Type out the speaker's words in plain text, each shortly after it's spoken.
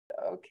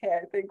Okay,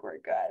 I think we're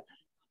good.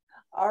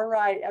 All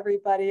right,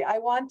 everybody. I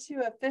want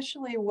to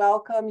officially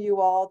welcome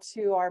you all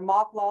to our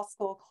mock law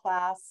school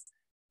class.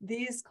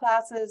 These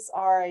classes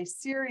are a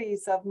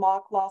series of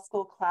mock law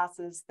school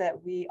classes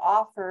that we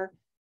offer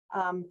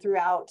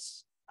throughout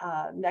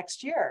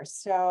next year.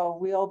 So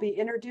we'll be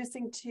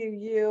introducing to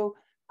you,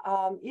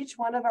 each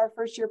one of our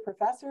first year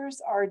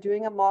professors are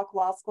doing a mock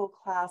law school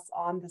class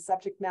on the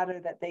subject matter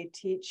that they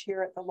teach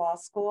here at the law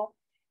school,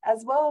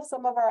 as well as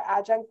some of our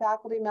adjunct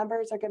faculty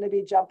members are going to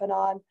be jumping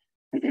on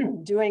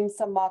doing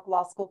some mock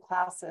law school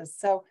classes.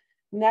 So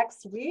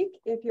next week,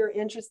 if you're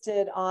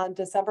interested, on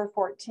December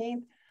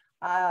 14th,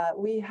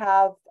 we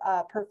have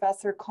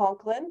Professor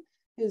Conklin,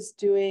 who's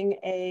doing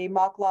a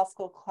mock law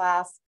school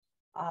class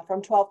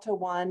from 12 to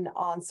 1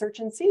 on search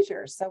and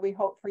seizures. So we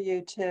hope for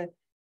you to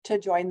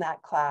join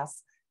that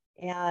class.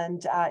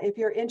 And if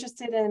you're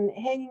interested in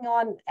hanging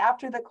on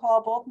after the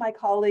call, both my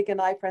colleague and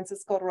I,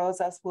 Francisco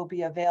Rosas, will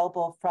be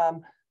available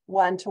from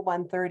 1 to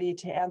 1:30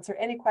 to answer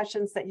any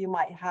questions that you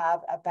might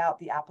have about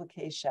the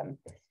application.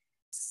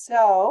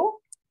 So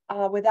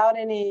without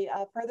any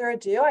further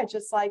ado, I'd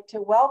just like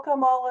to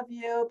welcome all of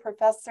you.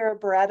 Professor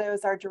Barreto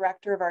is our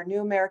director of our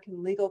New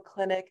American Legal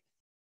Clinic.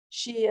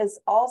 She is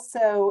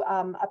also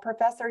a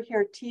professor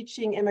here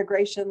teaching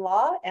immigration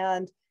law,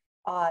 and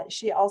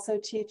she also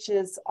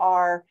teaches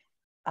our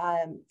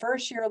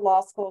first year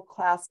law school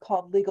class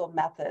called Legal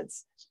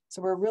Methods.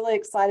 So we're really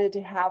excited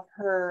to have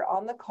her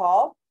on the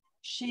call.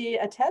 She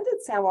attended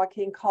San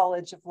Joaquin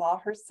College of Law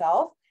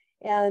herself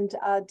and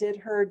did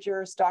her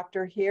Juris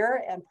Doctor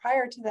here. And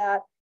prior to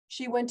that,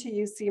 she went to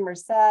UC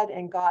Merced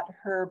and got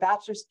her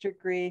bachelor's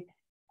degree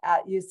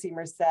at UC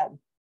Merced.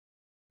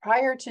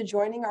 Prior to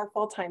joining our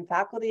full-time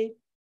faculty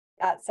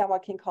at San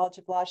Joaquin College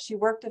of Law, she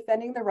worked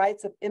defending the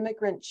rights of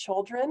immigrant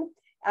children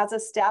as a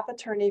staff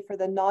attorney for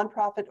the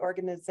nonprofit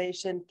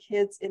organization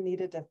Kids in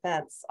Need of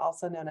Defense,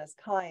 also known as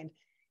KIND,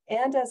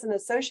 and as an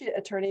associate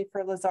attorney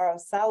for Lazaro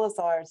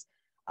Salazar's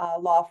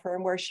law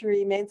firm, where she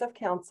remains of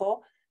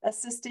counsel,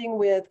 assisting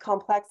with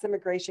complex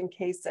immigration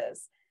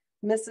cases.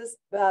 Miss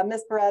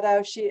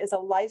Barreto,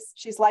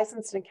 she's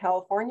licensed in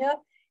California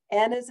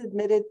and is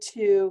admitted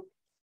to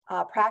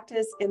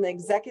practice in the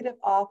Executive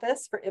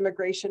Office for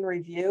Immigration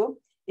Review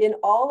in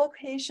all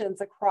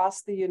locations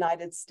across the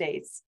United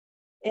States.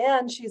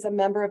 And she's a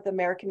member of the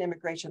American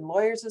Immigration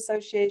Lawyers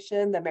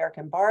Association, the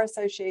American Bar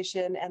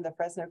Association, and the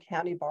Fresno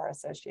County Bar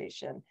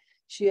Association.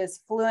 She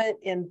is fluent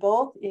in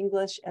both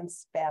English and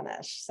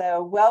Spanish.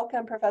 So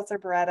welcome, Professor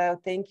Barreto.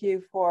 Thank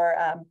you for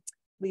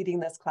leading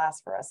this class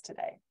for us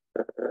today.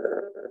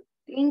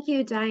 Thank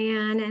you,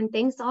 Diane, and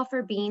thanks all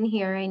for being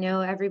here. I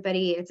know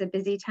everybody, it's a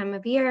busy time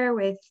of year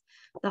with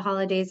the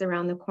holidays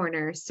around the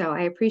corner, so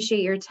I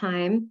appreciate your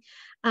time.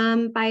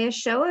 By a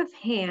show of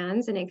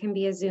hands, and it can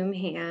be a Zoom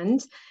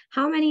hand,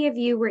 how many of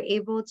you were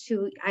able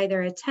to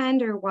either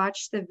attend or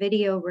watch the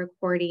video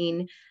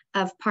recording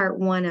of part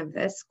 1 of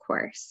this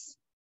course?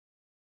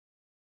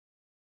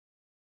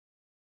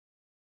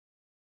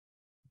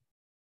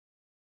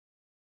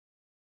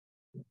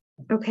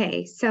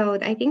 Okay, so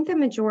I think the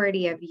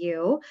majority of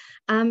you.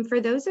 For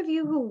those of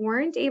you who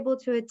weren't able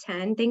to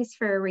attend, thanks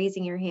for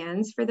raising your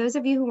hands. For those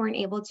of you who weren't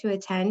able to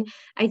attend,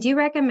 I do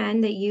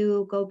recommend that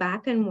you go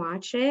back and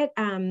watch it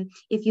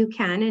if you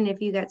can and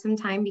if you get some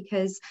time,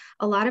 because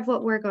a lot of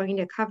what we're going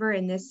to cover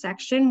in this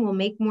section will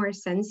make more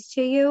sense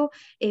to you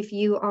if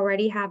you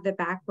already have the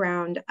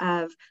background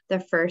of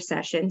the first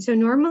session. So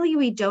normally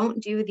we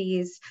don't do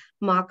these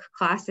mock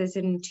classes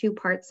in 2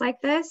 parts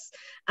like this.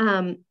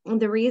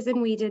 The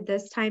reason we did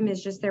this time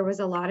is just there was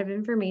a lot of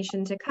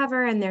information to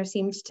cover, and there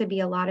seemed to be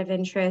a lot of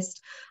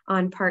interest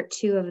on part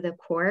 2 of the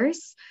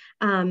course.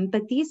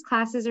 But these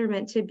classes are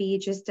meant to be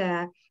just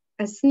a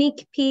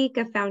sneak peek,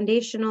 a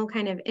foundational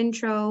kind of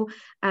intro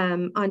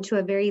onto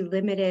a very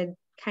limited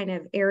kind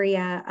of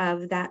area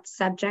of that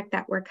subject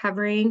that we're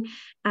covering.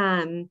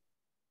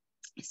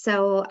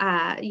 So,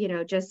 you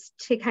know, just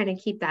to kind of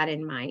keep that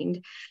in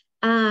mind.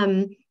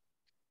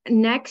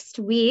 Next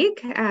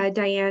week,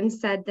 Diane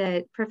said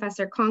that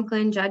Professor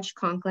Conklin, Judge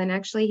Conklin,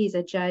 actually he's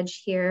a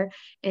judge here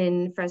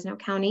in Fresno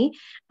County,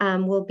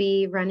 will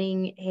be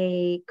running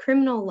a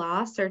criminal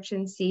law search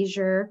and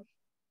seizure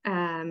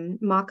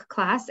mock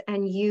class,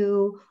 and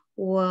you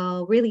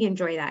will really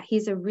enjoy that.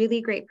 He's a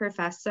really great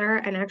professor,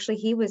 and actually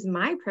he was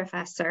my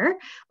professor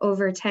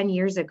over 10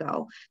 years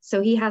ago.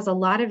 So he has a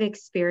lot of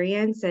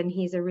experience, and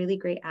he's a really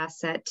great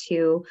asset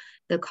to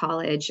the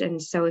college.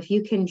 And so if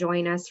you can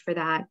join us for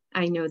that,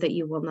 I know that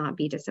you will not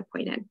be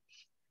disappointed.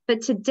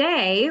 But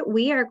today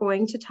we are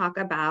going to talk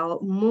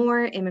about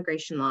more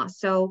immigration law.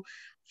 So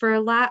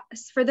for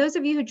those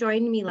of you who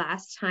joined me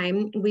last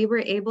time, we were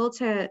able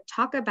to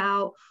talk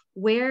about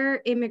where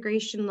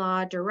immigration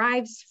law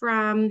derives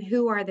from,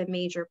 who are the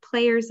major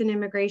players in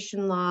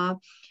immigration law,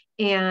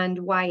 and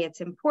why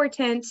it's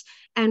important.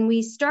 And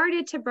we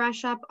started to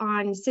brush up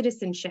on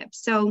citizenship.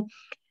 So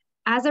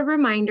as a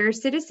reminder,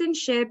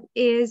 citizenship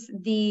is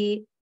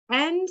the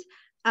end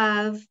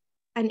of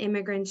an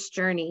immigrant's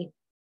journey.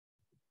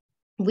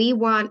 We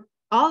want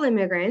all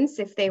immigrants,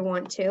 if they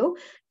want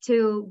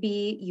to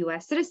be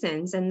US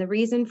citizens. And the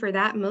reason for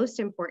that, most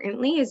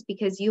importantly, is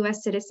because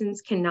US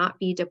citizens cannot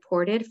be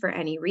deported for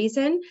any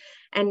reason.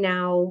 And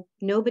now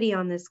nobody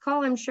on this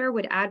call, I'm sure,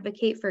 would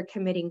advocate for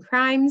committing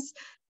crimes,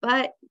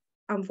 but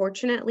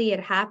unfortunately it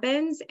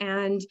happens.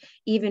 And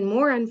even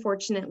more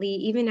unfortunately,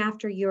 even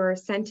after you're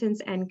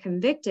sentenced and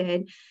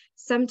convicted,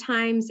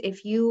 sometimes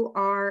if you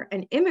are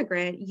an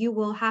immigrant, you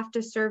will have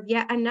to serve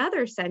yet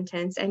another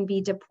sentence and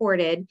be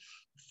deported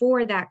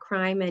for that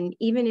crime. And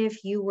even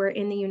if you were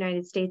in the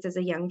United States as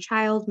a young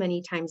child,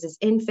 many times as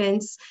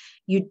infants,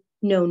 you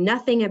know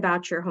nothing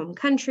about your home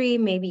country,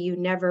 maybe you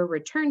never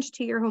returned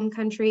to your home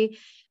country,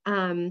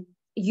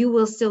 you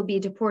will still be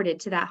deported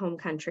to that home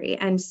country.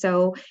 And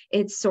so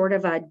it's sort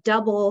of a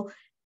double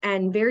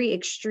and very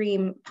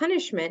extreme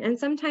punishment. And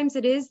sometimes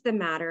it is the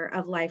matter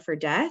of life or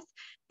death,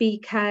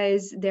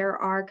 because there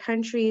are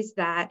countries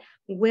that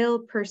will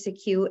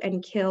persecute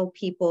and kill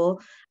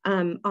people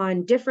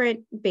on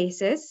different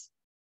bases,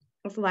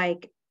 of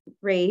like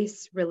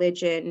race,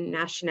 religion,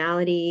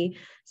 nationality,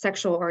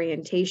 sexual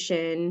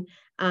orientation.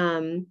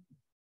 And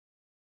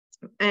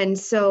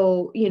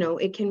so, you know,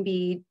 it can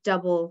be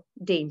double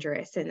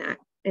dangerous in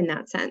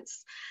that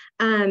sense.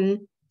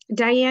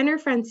 Diane or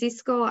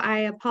Francisco, I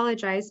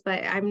apologize,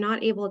 but I'm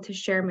not able to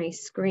share my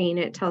screen.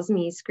 It tells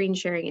me screen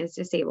sharing is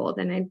disabled,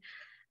 and I'd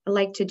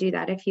like to do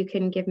that if you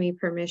can give me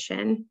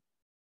permission.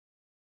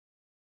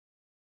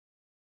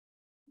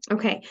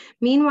 Okay,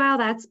 meanwhile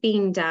that's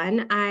being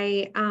done,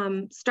 I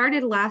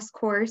started last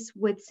course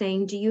with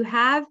saying, do you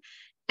have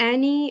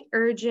any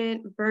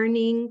urgent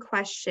burning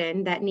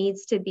question that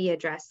needs to be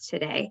addressed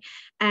today?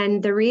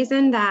 And the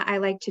reason that I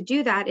like to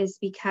do that is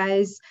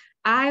because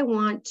I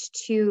want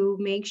to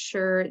make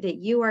sure that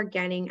you are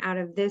getting out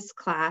of this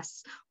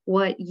class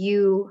what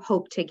you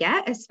hope to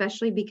get,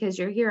 especially because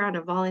you're here on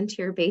a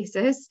volunteer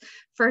basis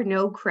for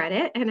no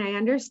credit. And I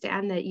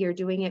understand that you're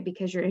doing it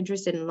because you're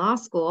interested in law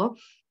school,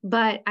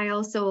 but I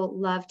also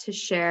love to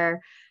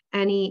share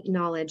any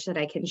knowledge that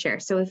I can share.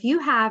 So if you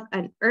have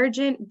an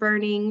urgent,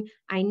 burning,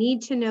 I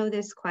need to know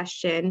this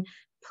question,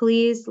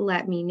 please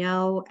let me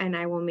know and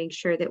I will make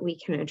sure that we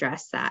can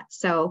address that.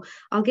 So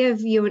I'll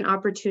give you an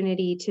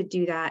opportunity to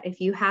do that.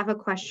 If you have a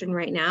question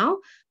right now,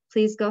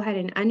 please go ahead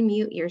and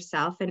unmute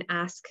yourself and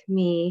ask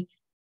me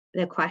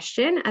the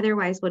question.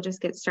 Otherwise, we'll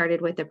just get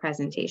started with the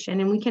presentation,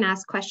 and we can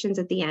ask questions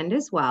at the end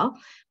as well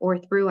or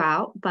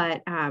throughout.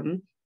 But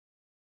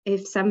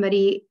if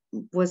somebody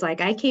was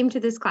like, I came to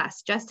this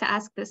class just to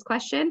ask this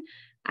question,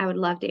 I would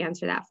love to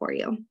answer that for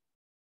you.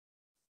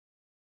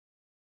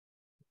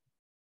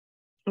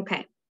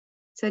 Okay,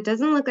 so it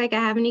doesn't look like I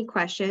have any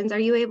questions. Are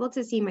you able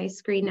to see my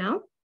screen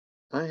now?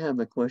 I have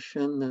a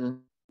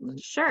question.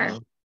 Sure.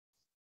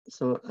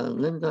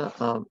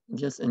 Linda,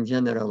 just in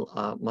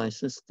general, my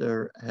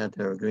sister had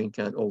her green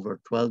card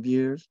over 12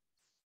 years,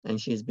 and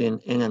she's been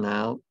in and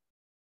out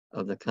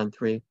of the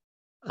country.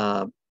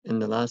 In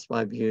the last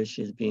 5 years,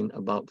 she's been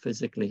about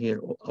physically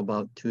here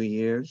about 2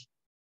 years,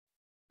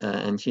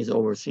 and she's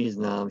overseas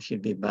now. She'll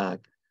be back.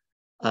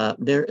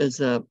 There is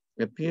a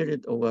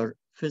period where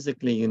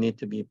physically you need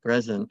to be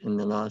present in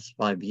the last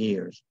 5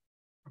 years.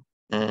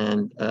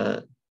 And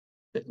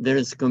there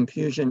is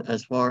confusion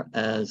as far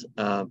as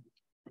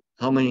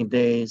how many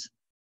days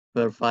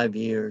per 5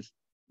 years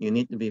you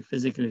need to be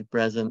physically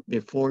present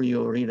before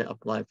you really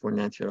apply for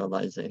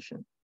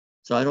naturalization.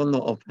 So I don't know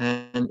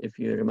offhand if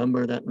you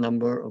remember that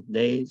number of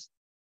days.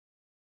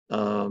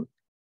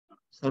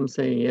 Some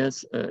say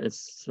yes,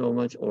 it's so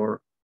much,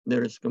 or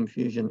there is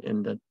confusion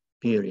in that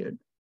period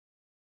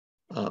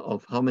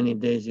of how many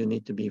days you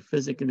need to be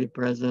physically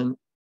present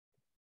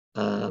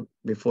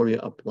before you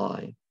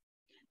apply.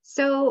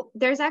 So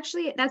there's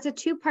actually, that's a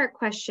two-part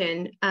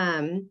question.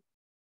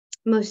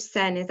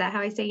 Mohsen, is that how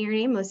I say your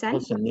name? Mohsen?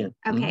 Mohsen, yeah.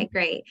 Okay,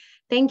 great.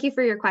 Thank you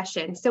for your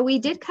question. So we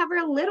did cover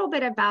a little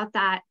bit about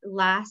that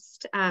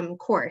last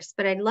course,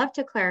 but I'd love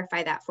to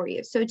clarify that for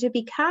you. So to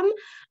become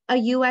a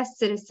US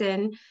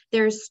citizen,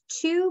 there's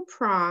two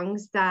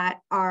prongs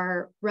that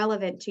are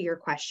relevant to your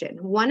question.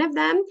 One of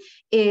them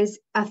is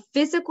a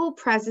physical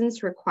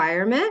presence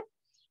requirement,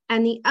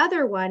 and the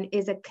other one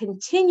is a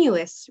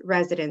continuous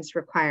residence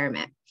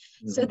requirement.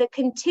 So the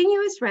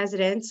continuous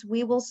residence,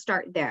 we will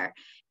start there.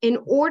 In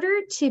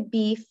order to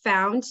be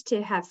found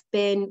to have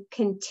been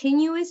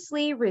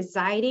continuously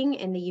residing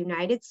in the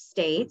United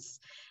States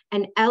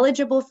and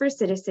eligible for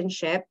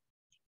citizenship,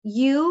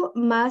 you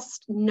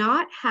must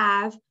not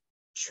have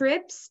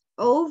trips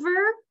over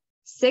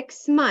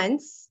 6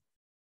 months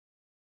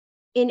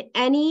in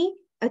any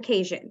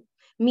occasion.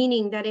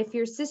 Meaning that if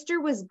your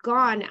sister was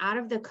gone out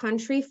of the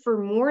country for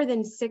more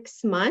than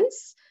 6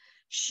 months,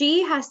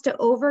 she has to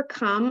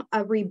overcome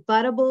a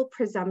rebuttable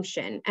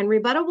presumption. And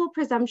rebuttable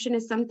presumption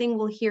is something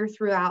we'll hear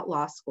throughout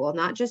law school,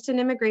 not just in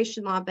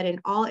immigration law, but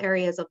in all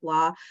areas of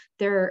law.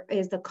 There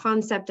is the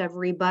concept of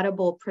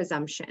rebuttable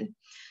presumption.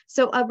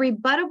 So a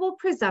rebuttable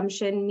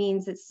presumption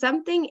means that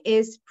something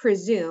is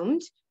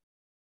presumed,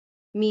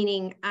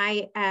 meaning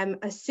I am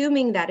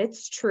assuming that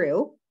it's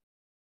true,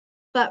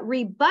 but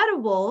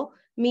rebuttable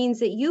means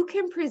that you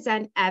can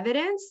present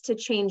evidence to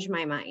change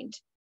my mind.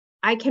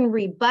 I can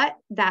rebut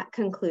that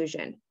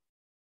conclusion.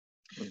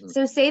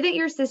 So say that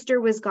your sister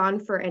was gone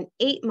for an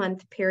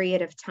 8-month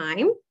period of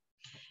time.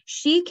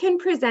 She can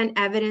present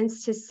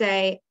evidence to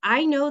say,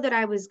 I know that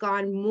I was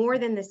gone more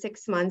than the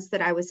 6 months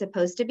that I was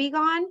supposed to be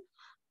gone,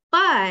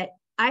 but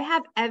I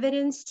have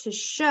evidence to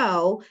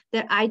show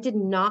that I did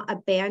not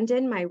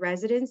abandon my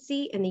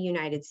residency in the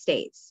United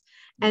States.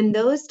 And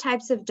those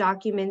types of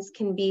documents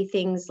can be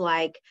things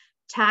like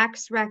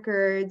tax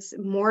records,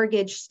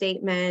 mortgage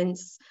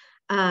statements,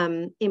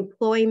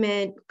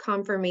 employment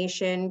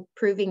confirmation,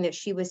 proving that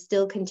she was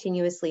still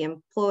continuously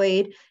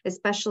employed,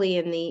 especially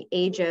in the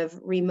age of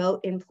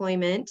remote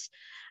employment.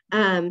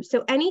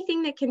 So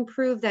anything that can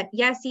prove that,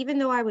 yes, even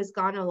though I was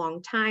gone a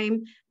long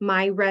time,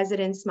 my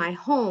residence, my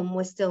home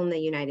was still in the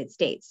United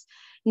States.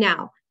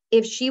 Now,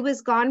 if she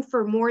was gone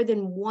for more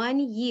than 1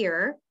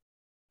 year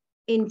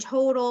in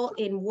total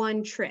in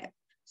one trip,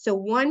 so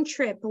one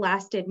trip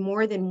lasted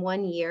more than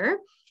 1 year,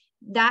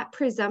 that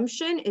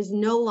presumption is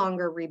no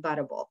longer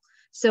rebuttable.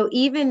 So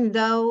even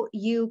though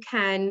you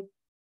can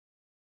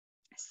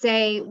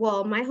say,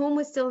 well, my home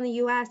was still in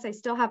the US, I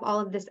still have all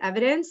of this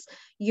evidence,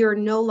 you're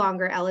no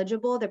longer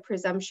eligible. The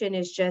presumption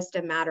is just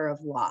a matter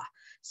of law.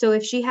 So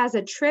if she has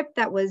a trip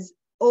that was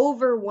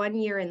over 1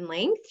 year in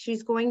length,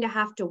 she's going to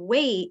have to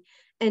wait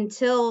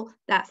until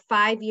that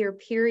 5-year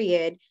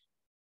period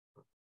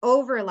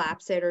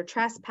overlaps it or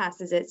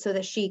trespasses it so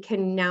that she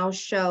can now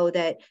show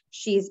that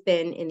she's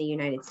been in the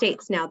United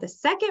States. Now, the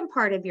second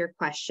part of your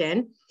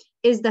question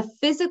is the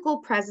physical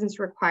presence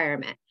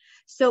requirement.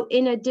 So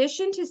in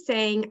addition to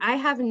saying, I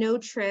have no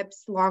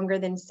trips longer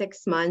than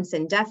 6 months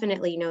and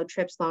definitely no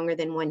trips longer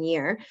than 1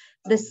 year,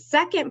 the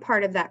second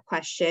part of that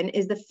question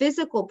is the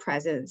physical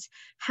presence.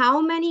 How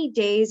many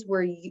days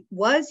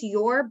was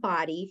your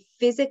body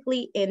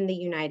physically in the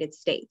United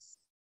States?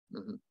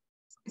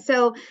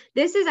 So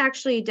this is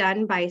actually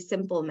done by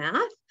simple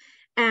math,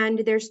 and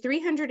there's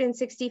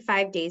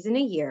 365 days in a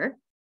year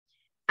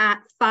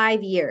at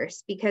 5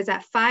 years, because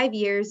at 5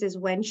 years is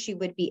when she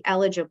would be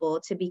eligible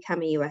to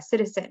become a US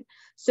citizen.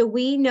 So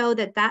we know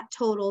that that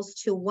totals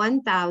to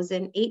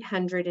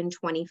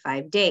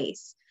 1,825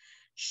 days.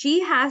 She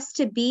has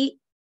to be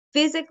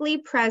physically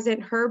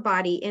present, her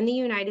body in the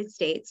United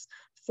States,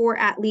 for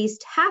at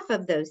least half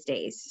of those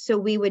days. So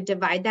we would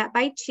divide that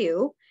by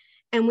 2,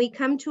 and we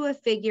come to a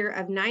figure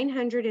of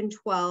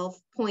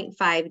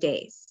 912.5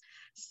 days.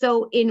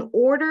 So in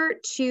order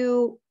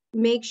to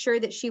make sure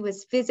that she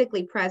was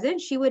physically present,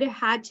 she would have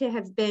had to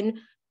have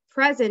been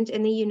present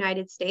in the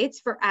United States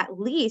for at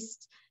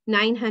least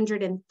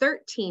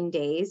 913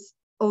 days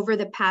over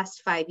the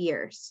past 5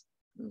 years.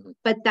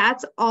 But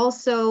that's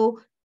also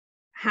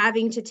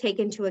having to take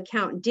into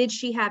account, did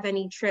she have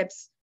any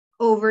trips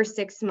over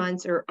 6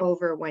 months or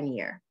over 1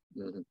 year?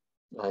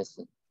 I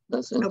see.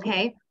 That's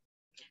okay.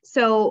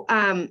 So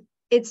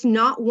it's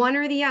not one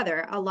or the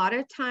other. A lot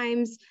of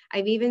times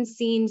I've even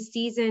seen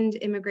seasoned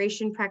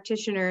immigration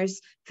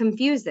practitioners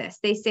confuse this.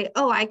 They say,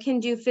 oh, I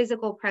can do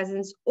physical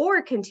presence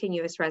or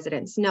continuous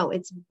residence. No,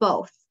 it's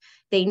both.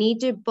 They need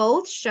to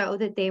both show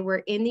that they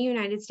were in the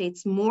United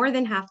States more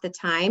than half the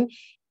time,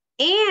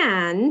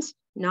 and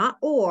not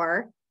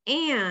or,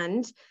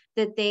 and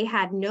that they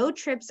had no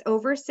trips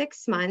over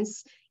 6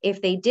 months.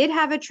 If they did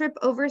have a trip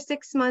over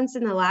 6 months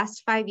in the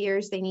last 5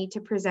 years, they need to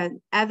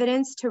present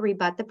evidence to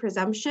rebut the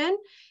presumption.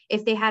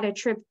 If they had a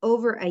trip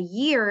over a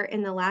year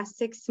in the last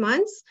 6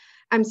 months,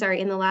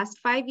 in the last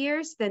 5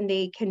 years, then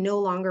they can no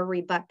longer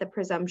rebut the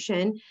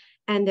presumption,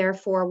 and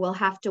therefore will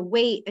have to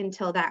wait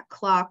until that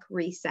clock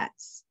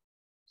resets.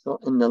 So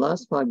in the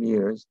last 5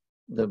 years,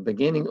 the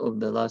beginning of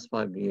the last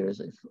 5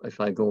 years, if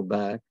I go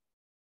back,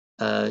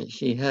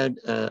 she had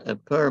a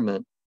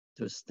permit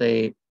to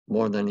stay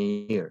more than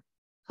a year.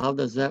 How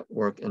does that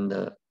work in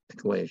the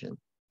equation?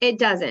 It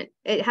doesn't.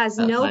 It has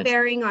no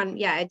bearing on,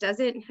 it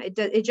doesn't.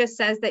 It just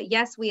says that,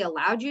 yes, we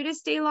allowed you to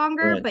stay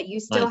longer, but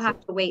you still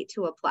have to wait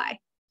to apply.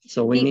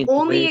 So we need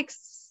to wait.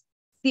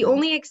 The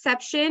only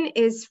exception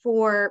is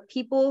for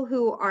people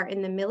who are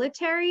in the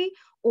military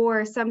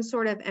or some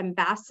sort of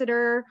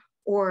ambassador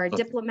or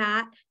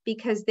diplomat,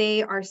 because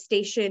they are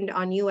stationed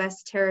on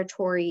US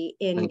territory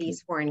in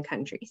these foreign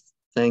countries.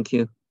 Thank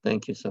you.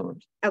 Thank you so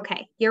much.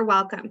 Okay, you're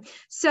welcome.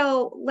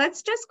 So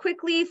let's just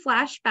quickly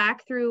flash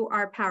back through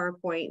our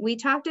PowerPoint. We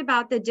talked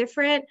about the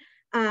different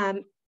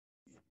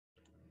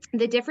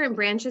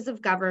branches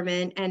of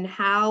government and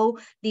how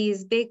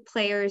these big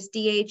players,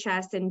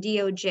 DHS and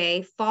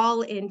DOJ,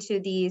 fall into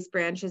these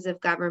branches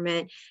of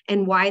government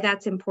and why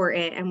that's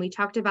important. And we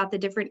talked about the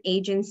different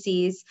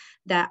agencies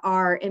that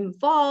are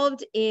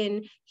involved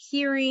in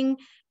hearing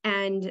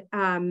and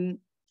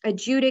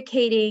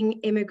adjudicating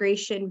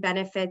immigration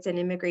benefits and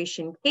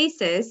immigration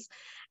cases.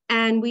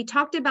 And we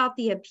talked about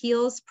the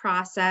appeals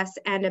process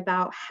and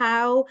about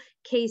how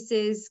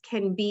cases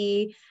can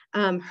be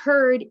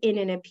heard in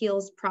an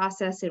appeals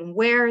process and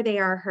where they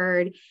are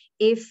heard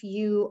if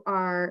you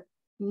are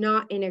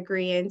not in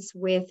agreement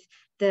with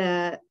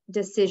the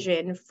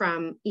decision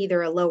from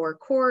either a lower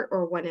court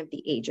or one of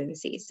the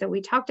agencies. So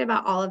we talked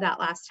about all of that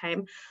last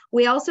time.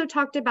 We also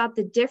talked about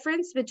the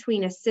difference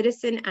between a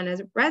citizen and a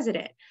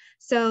resident.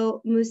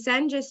 So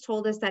Musen just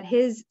told us that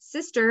his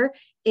sister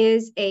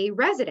is a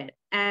resident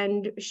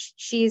and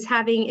she's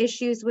having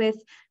issues with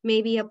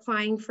maybe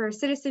applying for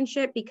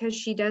citizenship because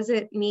she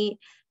doesn't meet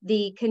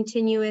the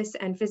continuous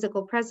and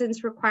physical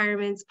presence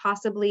requirements,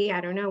 possibly. I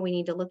don't know, we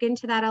need to look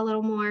into that a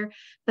little more,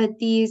 but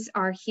these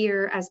are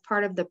here as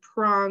part of the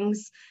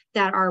prongs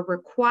that are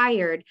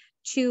required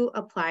to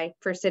apply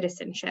for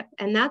citizenship.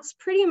 And that's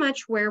pretty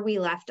much where we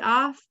left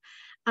off.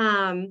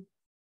 And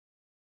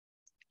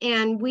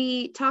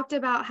we talked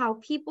about how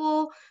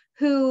people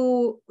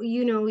who,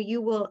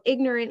 you will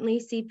ignorantly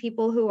see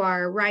people who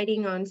are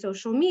writing on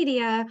social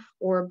media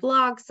or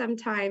blogs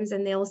sometimes,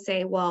 and they'll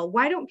say, well,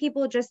 why don't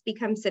people just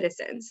become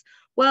citizens?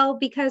 Well,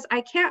 because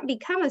I can't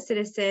become a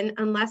citizen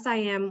unless I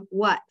am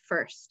what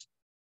first?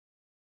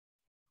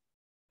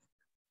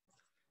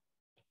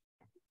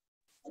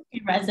 A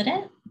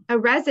resident? A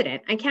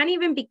resident. I can't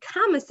even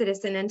become a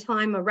citizen until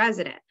I'm a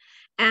resident.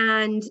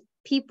 And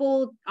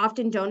people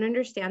often don't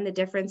understand the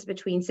difference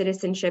between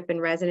citizenship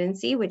and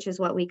residency, which is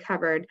what we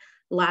covered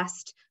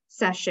last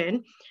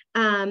session.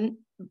 And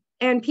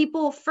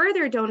people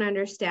further don't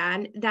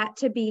understand that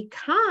to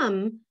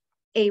become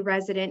a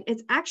resident,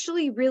 it's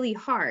actually really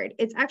hard.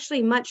 It's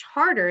actually much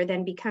harder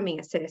than becoming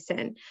a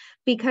citizen,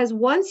 because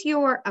once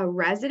you're a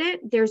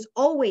resident, there's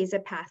always a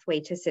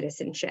pathway to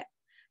citizenship.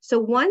 So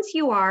once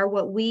you are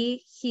what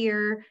we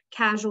hear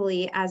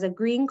casually as a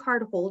green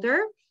card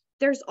holder,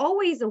 there's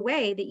always a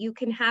way that you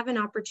can have an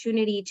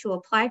opportunity to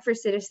apply for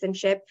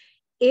citizenship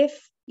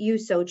if you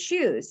so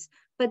choose.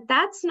 But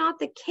that's not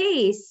the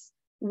case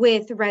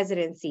with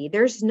residency.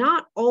 There's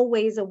not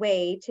always a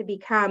way to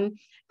become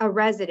a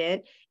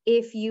resident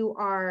if you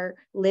are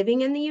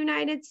living in the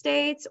United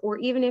States, or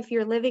even if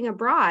you're living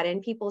abroad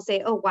and people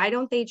say, oh, why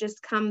don't they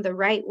just come the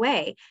right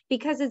way?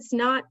 Because it's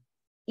not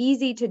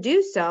easy to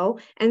do so.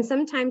 And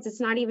sometimes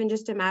it's not even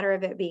just a matter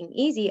of it being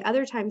easy.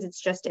 Other times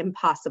it's just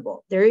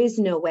impossible. There is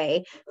no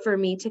way for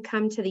me to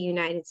come to the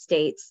United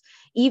States,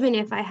 even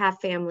if I have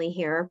family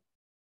here.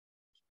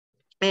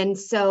 And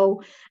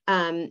so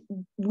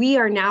we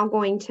are now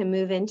going to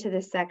move into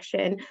the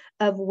section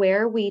of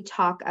where we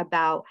talk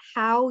about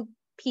how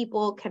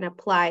people can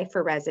apply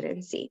for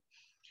residency.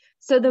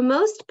 So the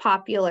most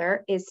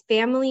popular is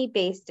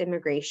family-based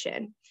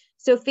immigration.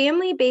 So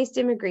family-based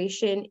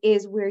immigration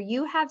is where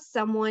you have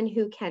someone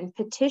who can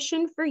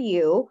petition for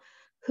you,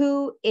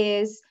 who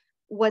is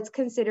what's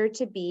considered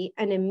to be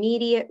an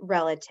immediate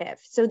relative.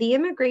 So the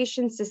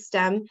immigration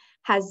system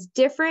has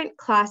different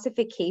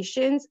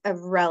classifications of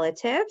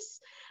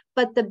relatives,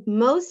 but the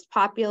most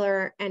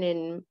popular, and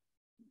in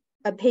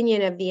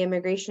opinion of the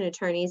immigration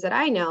attorneys that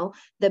I know,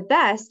 the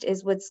best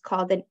is what's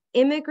called an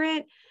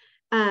immigrant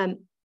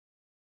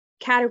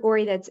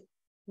category, that's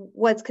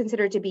what's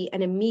considered to be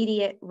an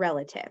immediate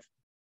relative.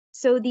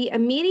 So the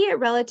immediate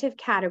relative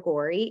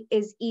category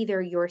is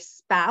either your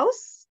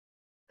spouse,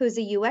 who's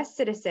a US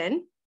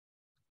citizen,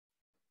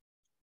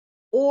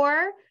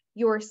 or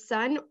your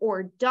son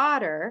or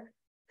daughter,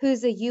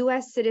 who's a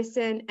US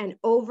citizen and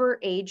over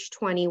age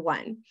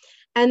 21.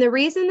 And the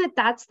reason that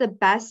that's the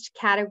best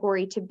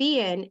category to be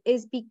in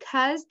is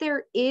because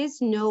there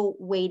is no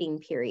waiting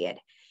period.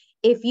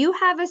 If you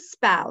have a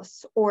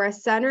spouse or a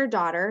son or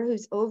daughter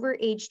who's over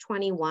age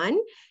 21,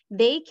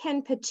 they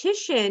can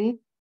petition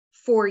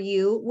for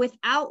you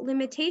without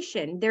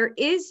limitation. There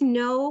is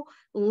no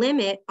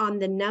limit on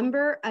the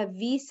number of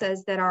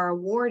visas that are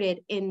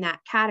awarded in that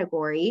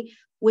category,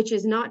 which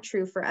is not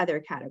true for other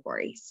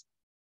categories.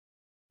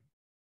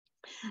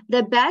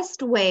 The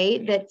best way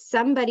that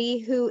somebody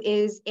who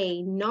is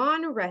a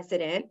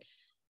non-resident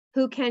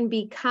who can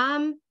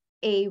become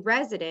a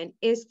resident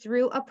is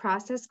through a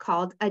process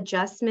called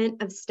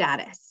adjustment of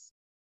status.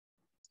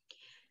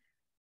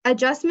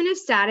 Adjustment of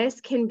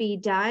status can be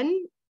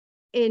done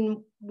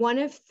in one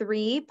of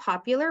three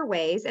popular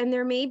ways, and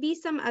there may be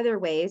some other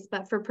ways,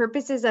 but for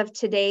purposes of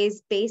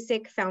today's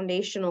basic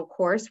foundational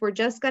course, we're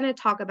just going to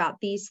talk about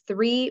these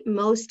three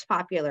most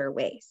popular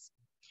ways.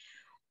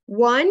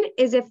 One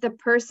is if the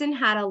person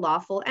had a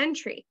lawful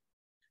entry.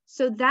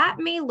 So that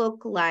may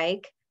look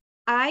like,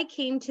 I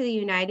came to the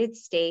United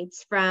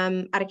States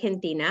from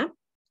Argentina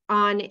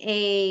on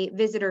a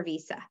visitor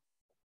visa.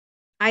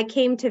 I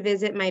came to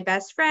visit my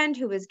best friend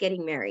who was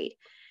getting married.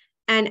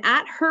 And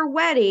at her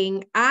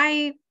wedding,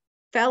 I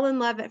fell in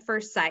love at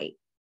first sight.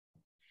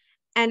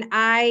 And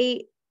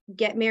I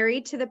get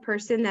married to the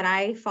person that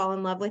I fall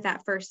in love with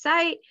at first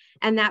sight.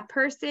 And that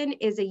person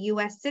is a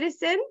US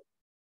citizen.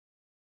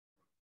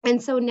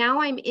 And so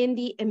now I'm in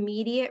the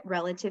immediate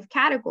relative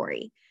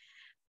category.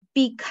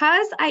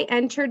 Because I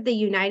entered the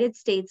United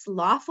States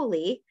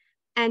lawfully,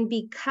 and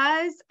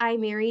because I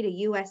married a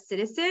US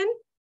citizen,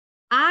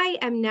 I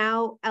am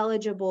now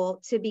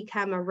eligible to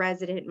become a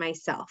resident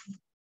myself.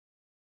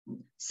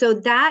 So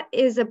that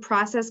is a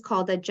process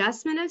called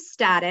adjustment of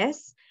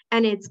status,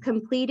 and it's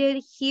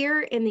completed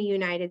here in the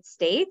United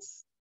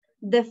States.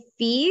 The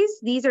fees,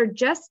 these are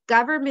just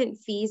government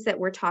fees that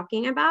we're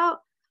talking about,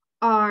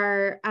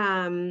 are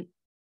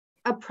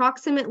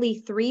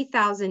approximately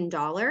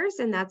 $3,000,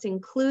 and that's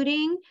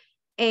including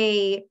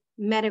a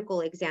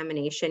medical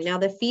examination. Now,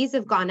 the fees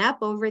have gone up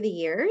over the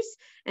years,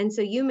 and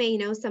so you may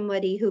know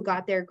somebody who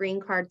got their green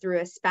card through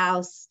a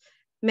spouse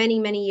many,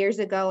 many years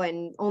ago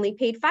and only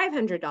paid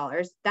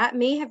 $500. That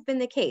may have been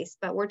the case,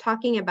 but we're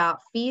talking about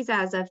fees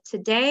as of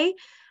today.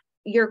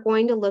 You're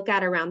going to look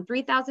at around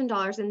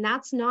 $3,000, and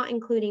that's not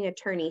including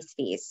attorney's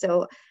fees.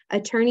 So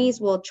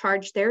attorneys will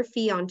charge their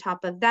fee on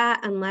top of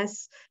that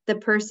unless the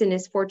person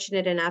is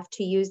fortunate enough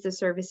to use the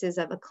services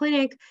of a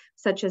clinic,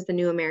 such as the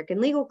New American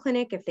Legal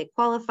Clinic, if they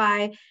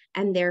qualify,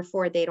 and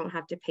therefore they don't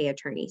have to pay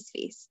attorney's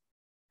fees.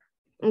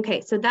 Okay,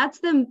 so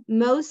that's the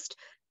most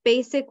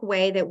basic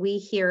way that we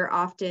hear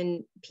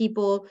often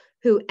people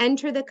who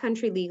enter the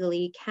country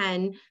legally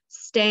can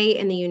stay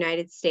in the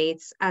United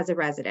States as a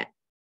resident.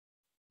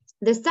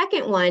 The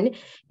second one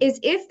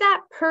is if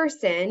that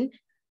person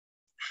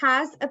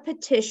has a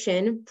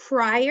petition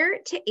prior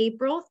to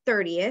April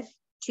 30th,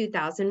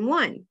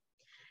 2001.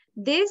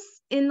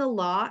 This in the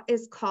law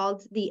is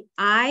called the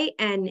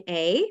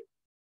INA,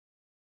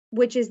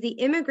 which is the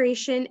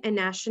Immigration and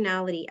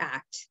Nationality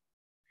Act.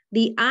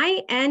 The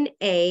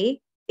INA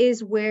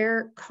is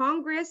where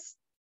Congress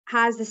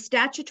has the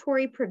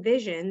statutory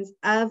provisions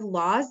of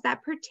laws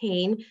that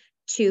pertain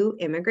to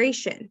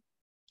immigration.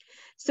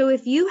 So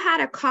if you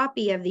had a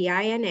copy of the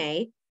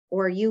INA,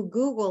 or you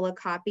Google a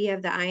copy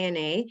of the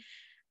INA,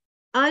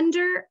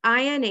 under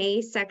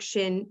INA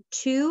section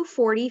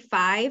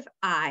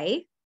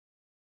 245I,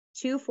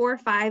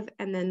 245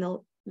 and then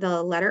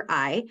the letter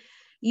I,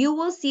 you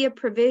will see a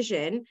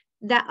provision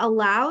that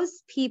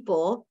allows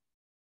people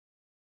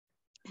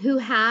who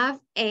have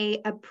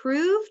a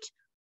approved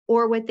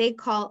or what they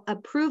call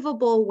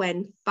approvable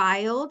when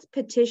filed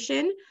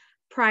petition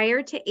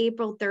prior to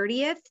April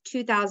 30th,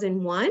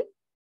 2001.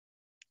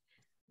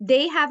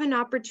 They have an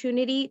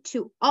opportunity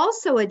to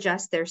also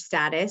adjust their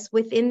status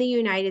within the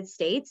United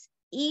States,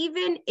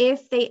 even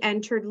if they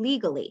entered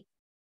illegally.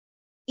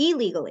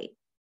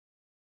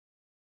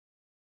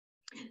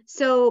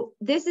 So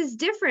this is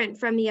different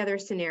from the other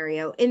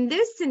scenario. In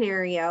this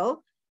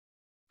scenario,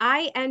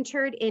 I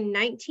entered in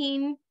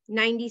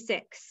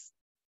 1996,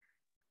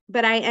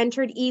 but I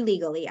entered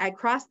illegally. I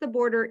crossed the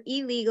border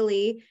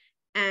illegally,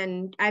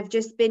 and I've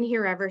just been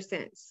here ever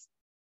since.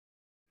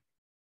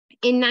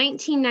 In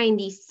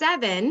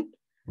 1997,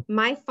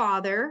 my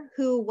father,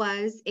 who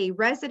was a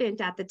resident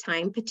at the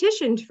time,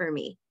 petitioned for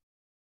me.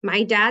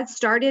 My dad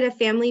started a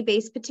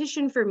family-based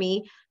petition for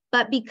me,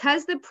 but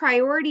because the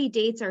priority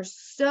dates are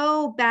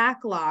so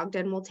backlogged,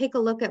 and we'll take a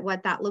look at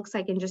what that looks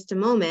like in just a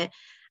moment,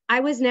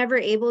 I was never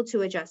able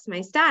to adjust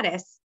my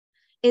status.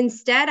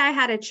 Instead, I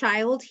had a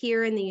child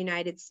here in the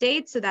United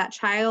States, so that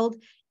child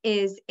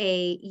is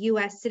a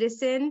U.S.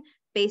 citizen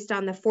based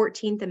on the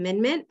 14th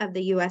Amendment of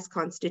the U.S.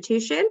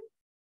 Constitution.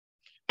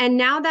 And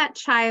now that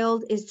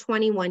child is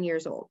 21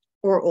 years old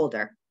or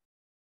older.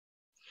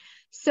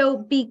 So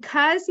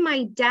because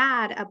my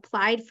dad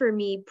applied for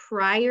me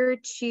prior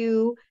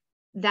to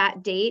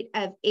that date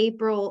of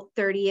April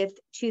 30th,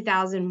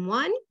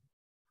 2001,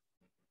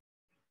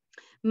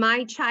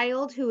 my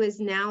child, who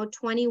is now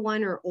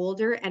 21 or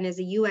older and is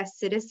a U.S.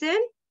 citizen,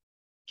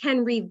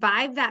 can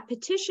revive that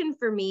petition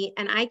for me,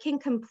 and I can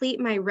complete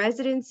my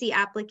residency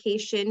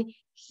application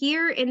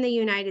here in the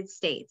United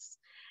States.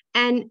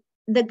 And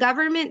the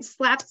government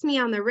slaps me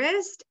on the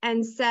wrist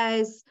and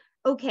says,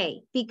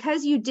 okay,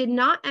 because you did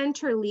not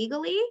enter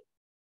legally,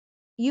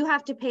 you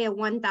have to pay a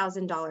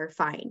 $1,000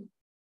 fine.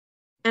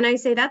 And I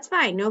say, that's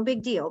fine, no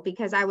big deal,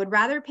 because I would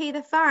rather pay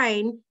the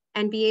fine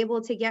and be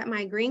able to get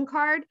my green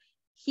card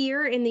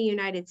here in the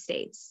United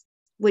States,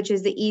 which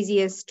is the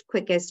easiest,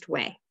 quickest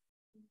way.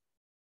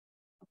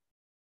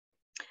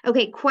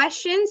 Okay,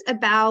 questions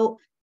about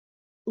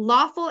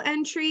lawful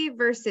entry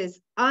versus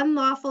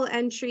unlawful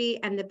entry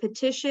and the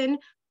petition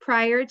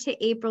prior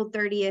to April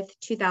 30th,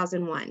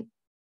 2001.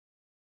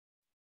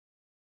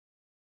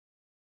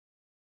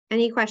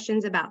 Any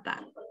questions about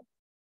that?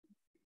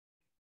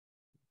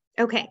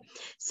 Okay,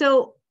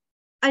 so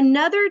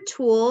another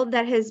tool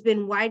that has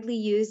been widely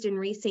used in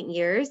recent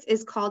years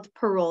is called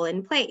parole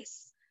in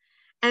place.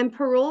 And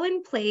parole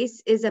in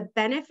place is a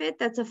benefit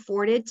that's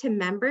afforded to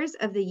members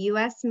of the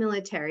U.S.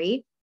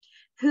 military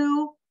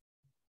who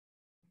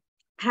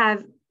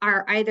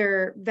are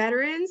either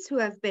veterans who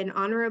have been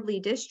honorably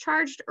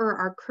discharged or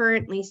are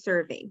currently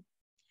serving.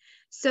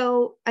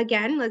 So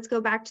again, let's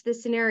go back to the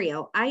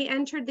scenario. I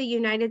entered the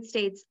United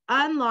States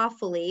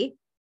unlawfully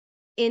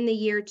in the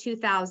year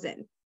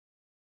 2000.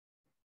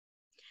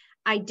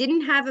 I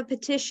didn't have a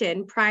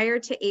petition prior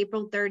to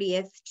April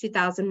 30th,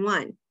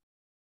 2001.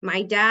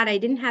 My dad, I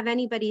didn't have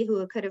anybody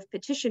who could have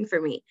petitioned for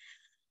me,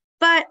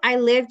 but I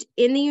lived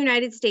in the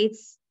United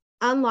States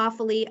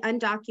unlawfully,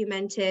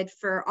 undocumented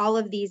for all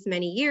of these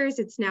many years.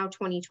 It's now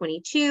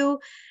 2022.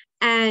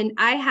 And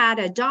I had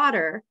a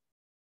daughter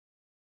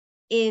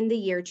in the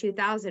year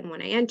 2000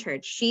 when I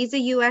entered. She's a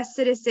US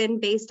citizen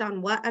based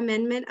on what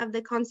amendment of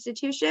the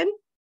Constitution?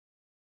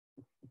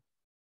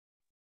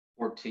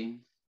 14.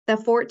 The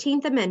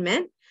 14th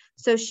Amendment.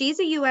 So she's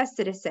a US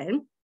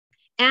citizen,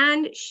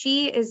 and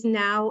she is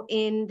now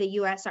in the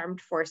US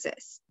Armed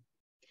Forces.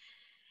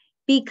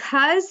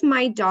 Because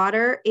my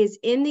daughter is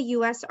in the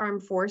US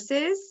Armed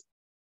Forces,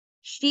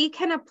 she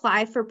can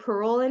apply for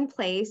parole in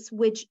place,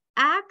 which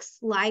acts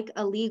like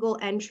a legal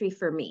entry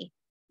for me.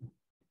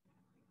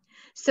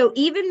 So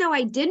even though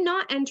I did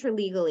not enter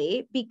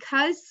legally,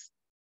 because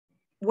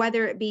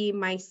whether it be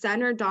my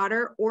son or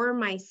daughter or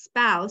my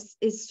spouse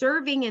is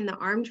serving in the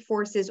armed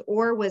forces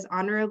or was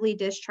honorably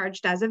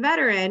discharged as a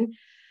veteran,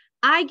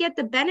 I get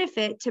the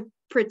benefit to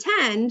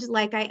pretend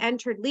like I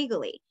entered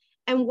legally.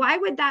 And why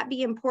would that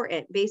be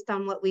important based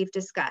on what we've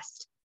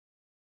discussed?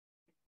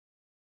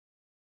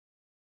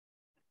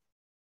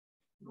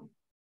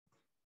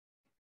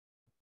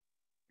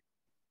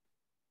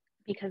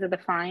 Because of the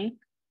fine,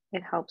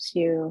 it helps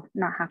you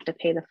not have to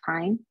pay the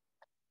fine.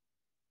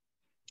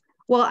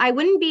 Well, I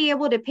wouldn't be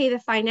able to pay the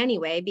fine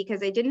anyway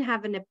because I didn't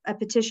have a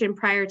petition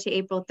prior to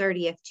April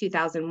 30th,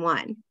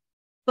 2001.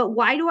 But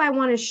why do I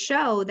want to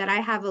show that I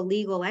have a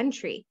legal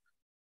entry?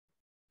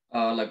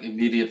 Like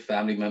immediate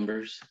family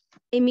members.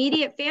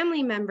 Immediate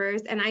family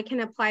members, and I can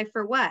apply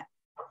for what?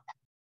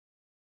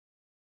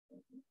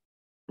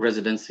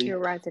 Residency. Your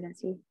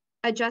residency.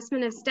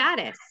 Adjustment of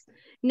status.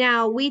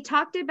 Now, we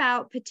talked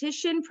about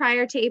petition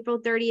prior to April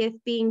 30th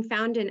being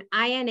found in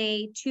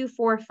INA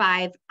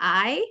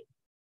 245I.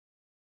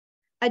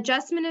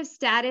 Adjustment of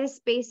status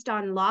based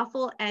on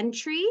lawful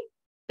entry,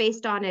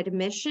 based on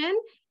admission,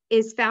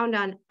 is found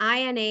on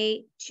INA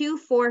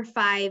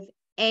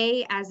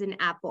 245A as in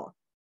apple.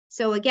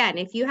 So again,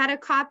 if you had a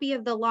copy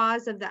of the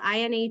laws of the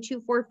INA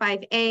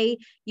 245A,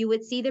 you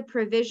would see the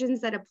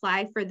provisions that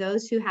apply for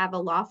those who have a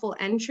lawful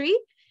entry.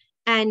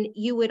 And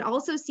you would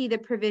also see the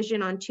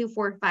provision on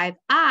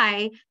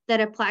 245I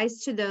that applies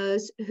to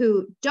those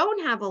who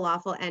don't have a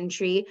lawful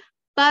entry,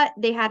 but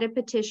they had a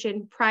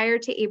petition prior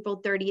to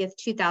April 30th,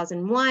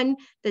 2001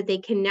 that they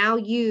can now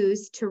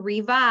use to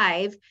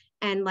revive.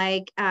 And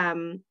like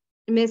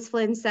Ms.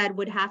 Flynn said,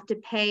 would have to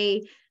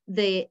pay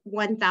the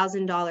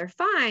 $1,000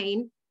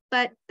 fine,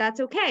 but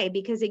that's okay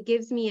because it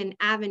gives me an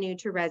avenue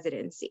to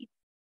residency.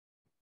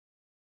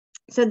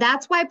 So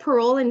that's why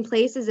parole in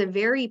place is a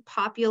very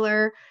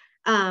popular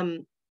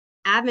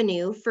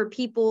avenue for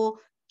people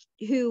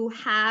who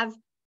have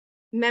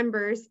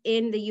members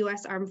in the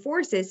U.S. Armed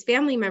Forces,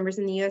 family members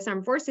in the U.S.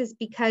 Armed Forces,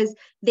 because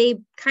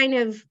they kind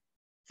of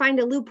find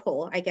a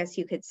loophole, I guess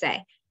you could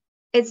say.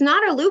 It's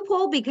not a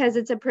loophole because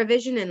it's a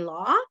provision in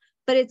law,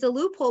 but it's a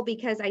loophole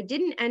because I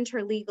didn't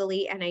enter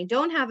legally and I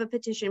don't have a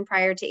petition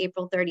prior to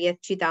April 30th,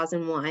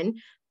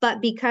 2001. But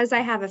because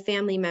I have a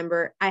family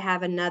member, I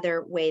have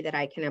another way that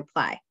I can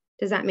apply.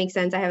 Does that make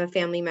sense? I have a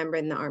family member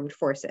in the armed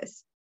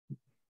forces.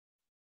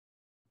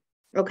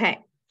 Okay,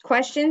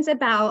 questions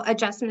about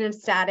adjustment of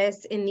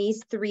status in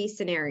these three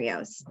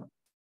scenarios?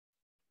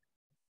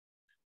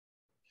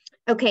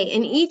 Okay,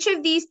 in each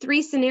of these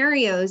three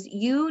scenarios,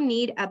 you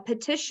need a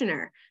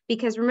petitioner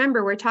because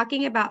remember, we're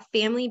talking about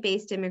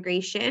family-based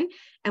immigration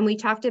and we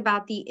talked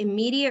about the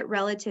immediate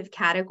relative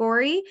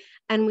category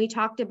and we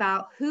talked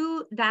about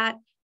who that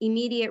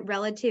immediate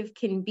relative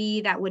can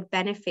be that would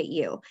benefit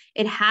you.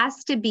 It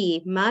has to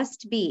be,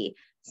 must be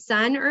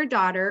son or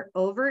daughter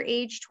over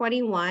age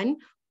 21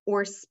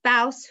 or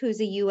spouse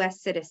who's a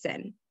US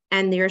citizen.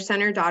 And your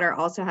son or daughter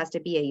also has to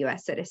be a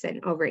US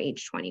citizen over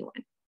age 21.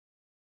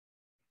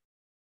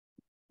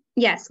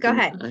 Yes, go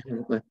ahead.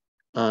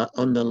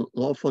 On the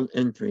lawful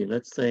entry,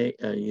 let's say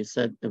you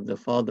said if the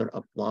father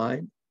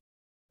applied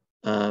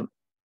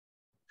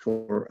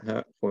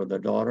for the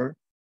daughter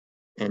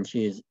and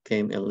she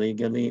came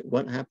illegally,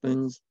 what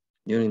happens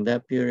during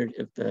that period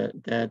if the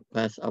dad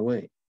passed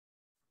away?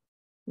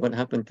 What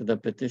happened to the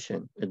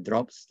petition? It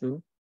drops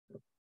too?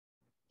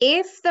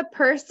 If the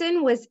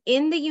person was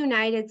in the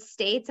United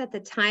States at the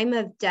time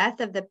of death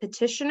of the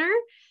petitioner,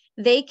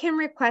 they can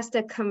request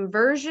a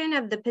conversion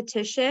of the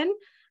petition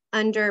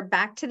under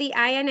back to the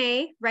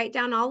INA, write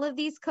down all of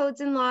these codes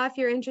in law if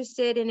you're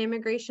interested in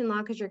immigration law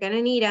because you're going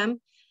to need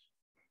them.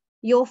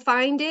 You'll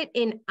find it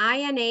in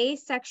INA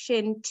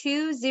section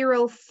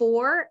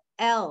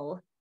 204L,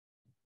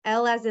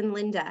 L as in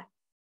Linda.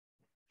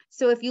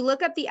 So if you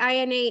look up the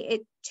INA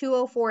at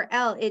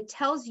 204L, it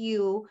tells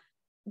you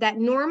that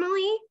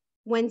normally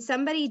when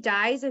somebody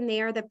dies and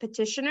they are the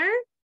petitioner,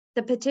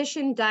 the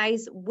petition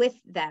dies with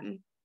them.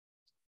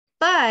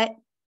 But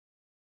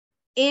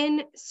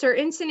in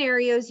certain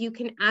scenarios, you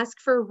can ask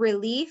for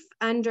relief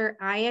under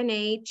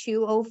INA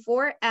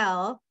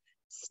 204L,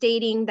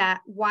 stating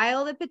that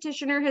while the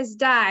petitioner has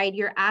died,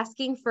 you're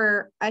asking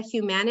for a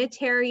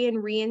humanitarian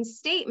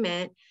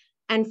reinstatement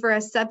and for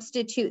a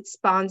substitute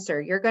sponsor.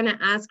 You're going to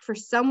ask for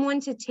someone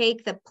to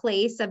take the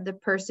place of the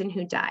person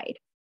who died.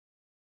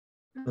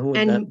 Who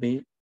would that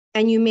be?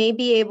 And you may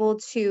be able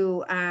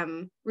to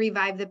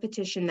revive the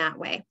petition that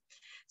way.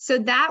 So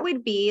that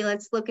would be,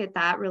 let's look at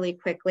that really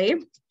quickly.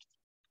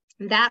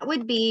 That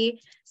would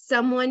be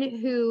someone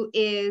who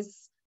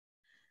is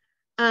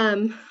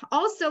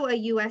also a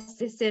US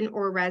citizen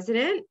or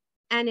resident,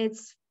 and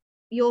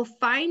you'll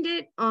find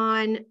it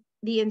on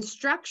the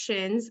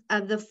instructions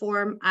of the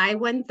form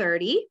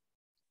I-130.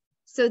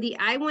 So the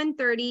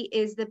I-130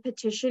 is the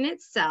petition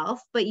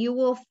itself, but you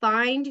will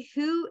find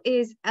who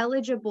is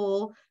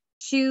eligible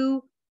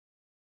to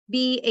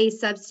be a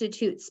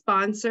substitute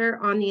sponsor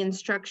on the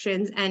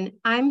instructions. And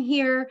I'm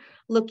here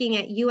looking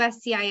at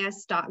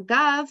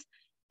uscis.gov.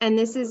 And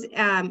this is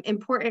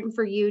important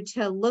for you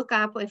to look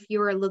up if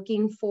you're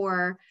looking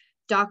for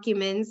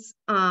documents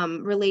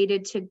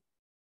related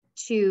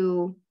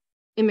to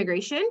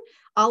immigration.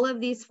 All of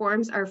these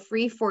forms are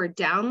free for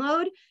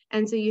download.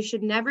 And so you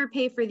should never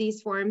pay for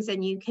these forms,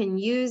 and you can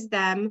use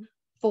them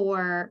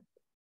for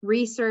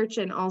research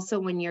and also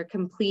when you're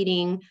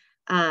completing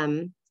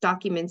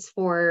documents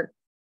for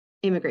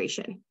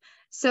immigration.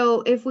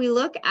 So if we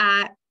look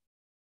at,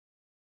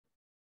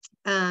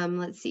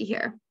 let's see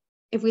here.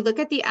 If we look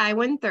at the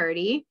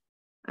I-130,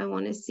 I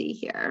want to see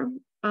here.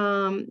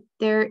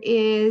 There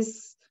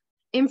is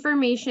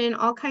information,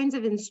 all kinds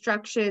of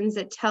instructions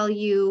that tell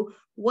you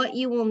what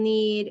you will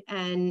need.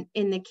 And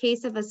in the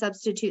case of a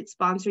substitute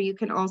sponsor, you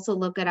can also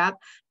look it up,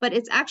 but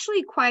it's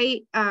actually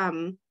quite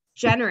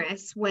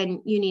generous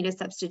when you need a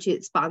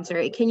substitute sponsor.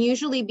 It can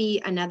usually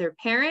be another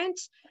parent,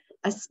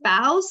 a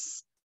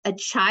spouse, a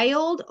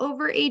child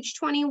over age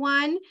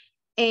 21,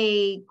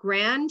 a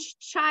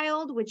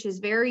grandchild, which is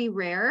very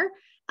rare.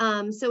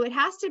 So it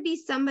has to be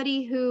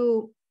somebody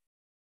who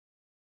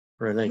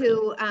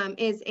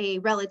is a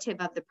relative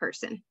of the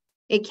person.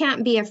 It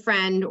can't be a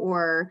friend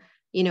or,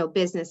 you know,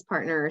 business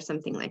partner or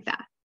something like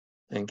that.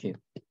 Thank you.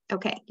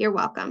 Okay, you're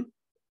welcome.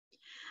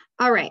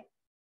 All right.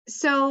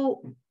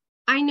 So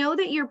I know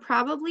that you're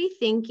probably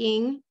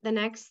thinking the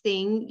next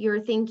thing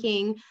you're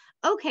thinking,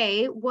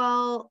 okay,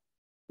 well,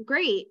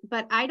 great,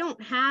 but I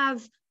don't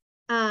have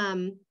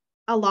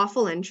a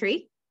lawful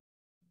entry.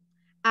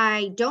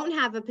 I don't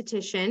have a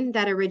petition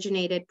that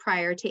originated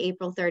prior to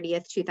April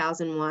 30th,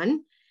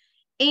 2001.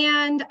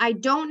 And I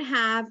don't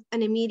have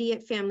an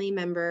immediate family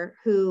member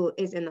who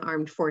is in the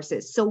armed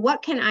forces. So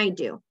what can I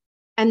do?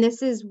 And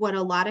this is what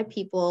a lot of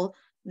people,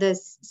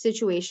 this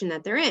situation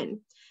that they're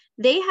in,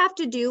 they have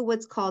to do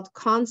what's called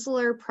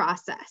consular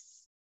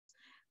process.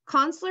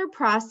 Consular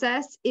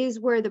process is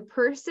where the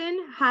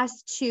person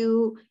has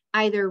to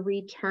either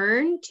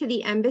return to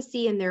the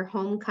embassy in their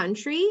home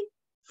country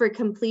for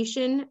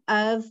completion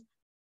of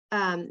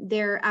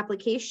their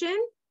application,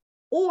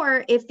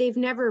 or if they've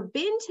never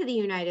been to the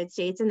United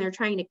States and they're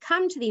trying to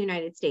come to the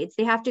United States,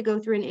 they have to go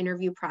through an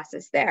interview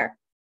process there.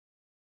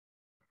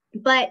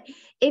 But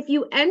if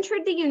you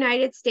entered the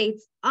United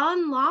States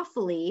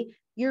unlawfully,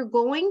 you're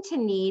going to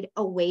need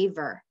a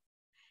waiver.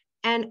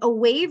 And a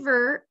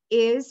waiver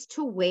is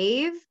to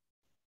waive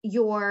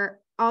your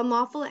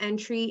unlawful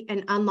entry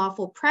and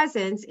unlawful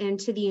presence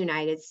into the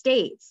United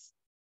States.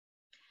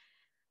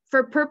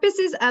 For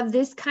purposes of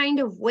this kind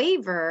of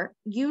waiver,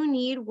 you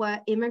need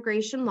what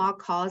immigration law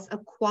calls a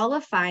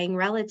qualifying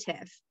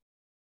relative.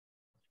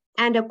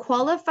 And a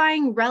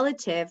qualifying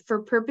relative,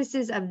 for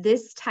purposes of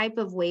this type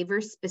of waiver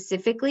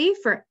specifically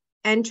for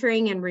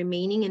entering and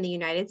remaining in the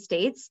United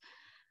States,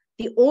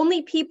 the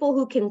only people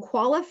who can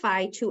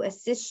qualify to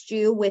assist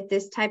you with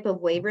this type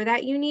of waiver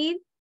that you need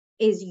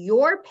is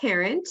your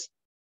parent,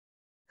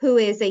 who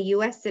is a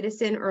U.S.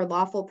 citizen or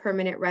lawful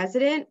permanent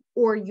resident,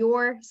 or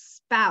your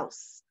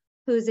spouse,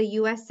 who's a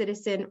U.S.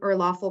 citizen or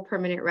lawful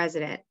permanent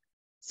resident.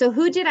 So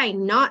who did I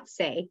not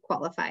say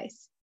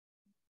qualifies?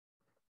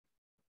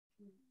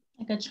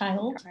 Like a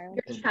child.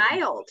 Your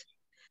child.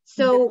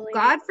 So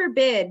God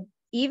forbid,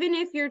 even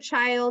if your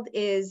child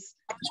is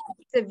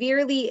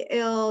severely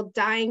ill,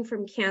 dying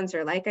from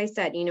cancer, like I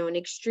said, you know, an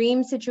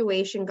extreme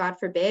situation, God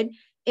forbid,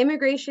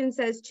 immigration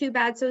says too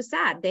bad, so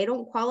sad. They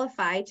don't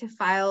qualify to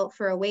file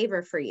for a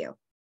waiver for you.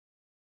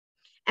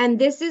 And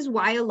this is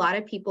why a lot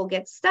of people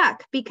get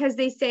stuck, because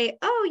they say,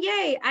 oh,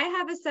 yay, I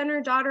have a son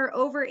or daughter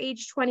over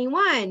age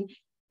 21,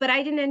 but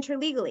I didn't enter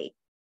legally.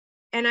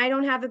 And I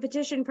don't have a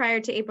petition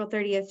prior to April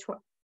 30th,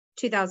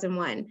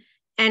 2001.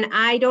 And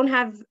I don't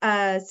have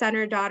a son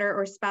or daughter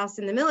or spouse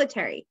in the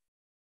military.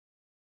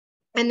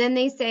 And then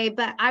they say,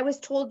 but I was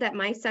told that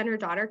my son or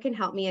daughter can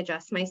help me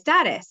adjust my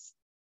status.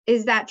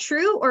 Is that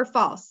true or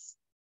false?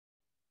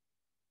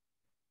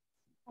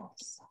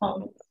 False.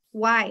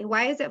 Why?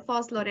 Why is it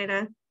false,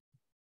 Lorena?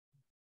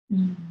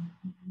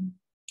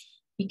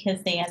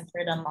 Because they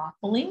entered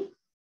unlawfully.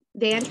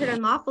 They entered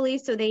unlawfully,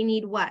 so they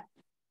need what?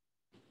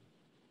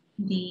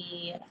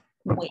 The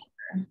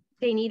waiver.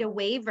 They need a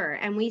waiver.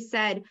 And we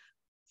said,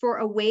 for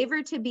a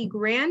waiver to be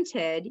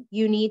granted,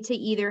 you need to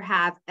either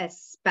have a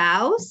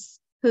spouse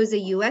who's a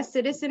U.S.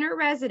 citizen or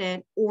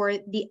resident, or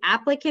the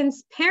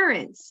applicant's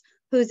parents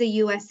who's a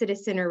U.S.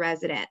 citizen or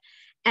resident.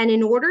 And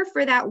in order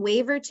for that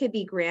waiver to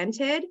be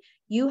granted,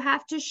 you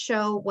have to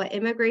show what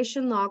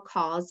immigration law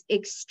calls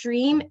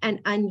extreme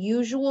and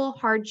unusual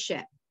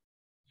hardship.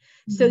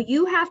 So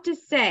you have to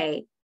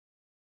say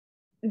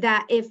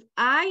that if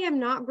I am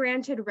not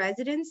granted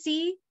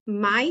residency,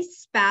 my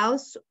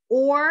spouse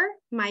or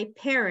my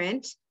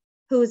parent,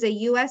 who is a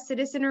U.S.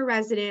 citizen or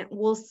resident,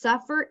 will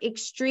suffer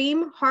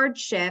extreme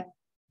hardship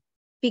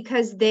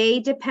because they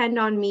depend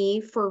on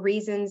me for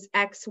reasons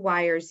X,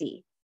 Y, or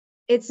Z.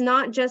 It's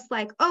not just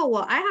like, oh,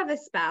 well, I have a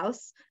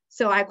spouse,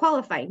 so I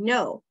qualify.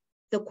 No,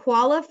 the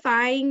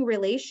qualifying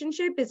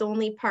relationship is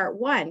only part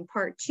one.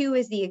 Part two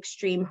is the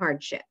extreme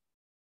hardship.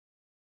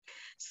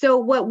 So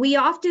what we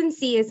often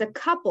see is a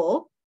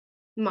couple,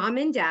 mom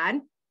and dad,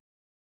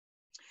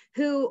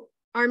 who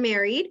are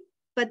married,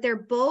 but they're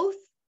both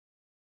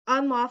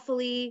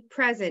unlawfully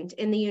present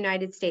in the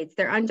United States.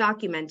 They're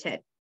undocumented.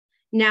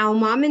 Now,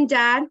 mom and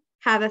dad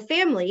have a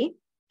family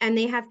and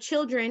they have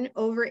children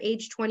over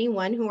age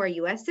 21 who are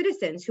US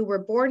citizens who were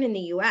born in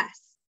the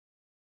US.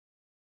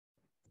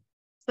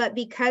 But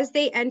because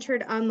they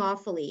entered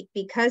unlawfully,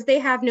 because they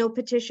have no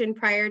petition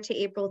prior to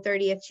April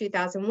 30th,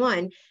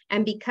 2001,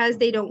 and because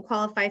they don't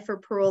qualify for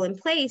parole in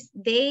place,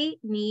 they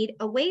need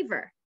a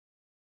waiver.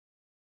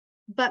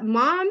 But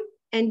mom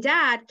and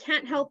dad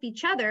can't help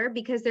each other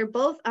because they're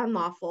both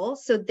unlawful,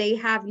 so they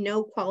have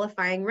no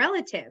qualifying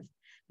relative.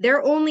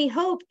 Their only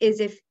hope is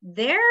if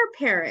their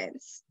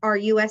parents are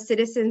US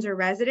citizens or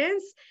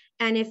residents,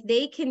 and if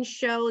they can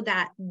show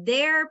that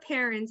their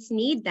parents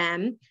need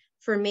them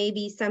for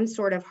maybe some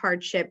sort of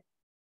hardship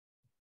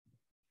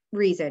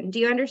reason. Do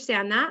you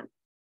understand that?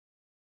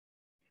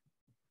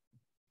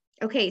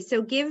 Okay,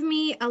 so give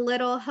me a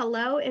little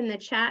hello in the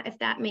chat if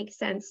that makes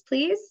sense,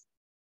 please.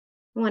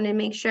 I want to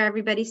make sure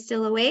everybody's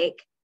still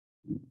awake.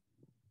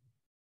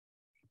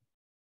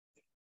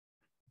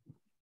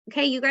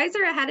 Okay, you guys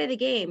are ahead of the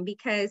game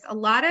because a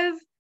lot of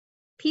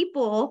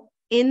people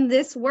in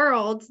this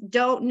world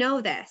don't know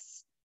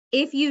this.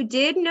 If you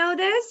did know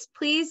this,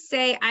 please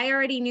say, I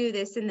already knew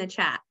this in the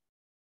chat.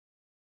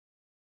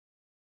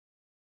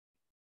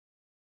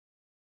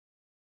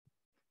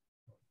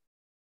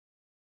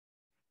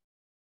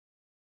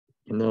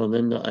 You know,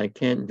 Linda, I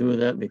can't do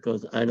that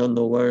because I don't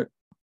know where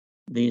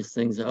these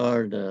things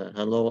are, the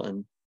hello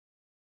and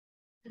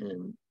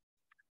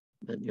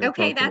that you're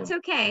Okay, talking that's about.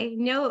 okay.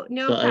 No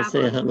So problem. I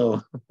say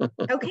hello.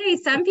 Okay,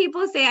 some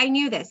people say I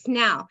knew this.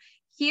 Now,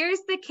 here's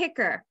the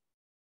kicker.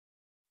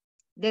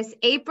 This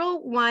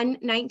April 1,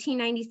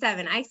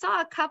 1997, I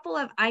saw a couple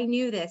of I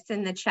knew this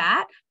in the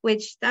chat,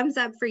 which thumbs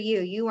up for you.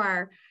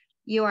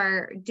 You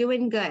are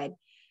doing good.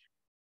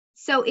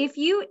 So if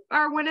you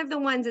are one of the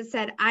ones that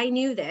said I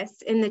knew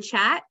this in the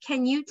chat,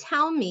 can you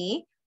tell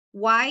me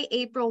why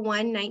April 1,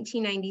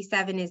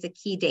 1997 is a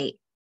key date?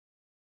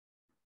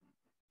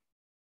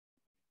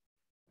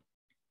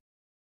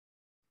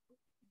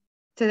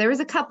 So there was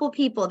a couple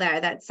people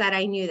there that said,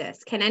 I knew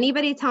this. Can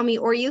anybody tell me,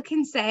 or you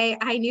can say,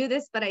 I knew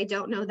this, but I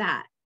don't know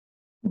that.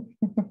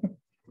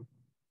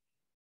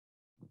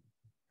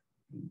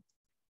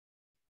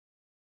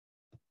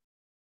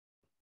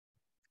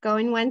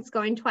 Going once,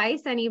 going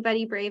twice.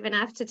 Anybody brave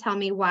enough to tell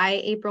me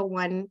why April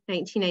 1,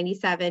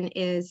 1997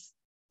 is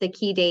the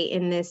key date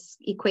in this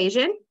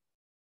equation?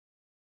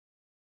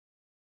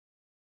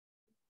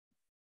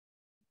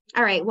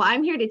 All right, well,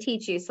 I'm here to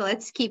teach you, so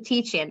let's keep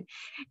teaching.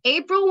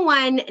 April 1,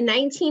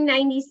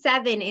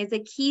 1997 is a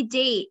key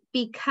date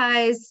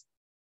because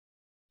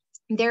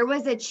there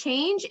was a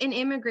change in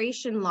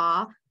immigration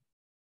law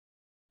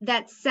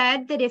that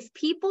said that if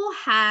people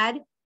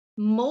had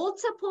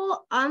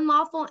multiple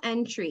unlawful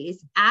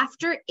entries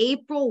after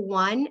April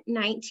 1,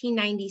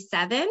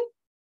 1997,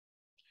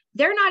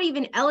 they're not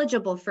even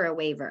eligible for a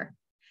waiver.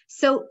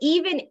 So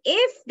even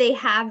if they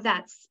have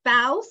that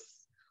spouse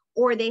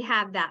or they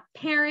have that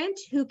parent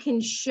who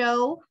can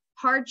show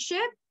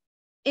hardship,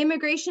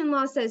 immigration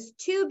law says,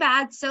 too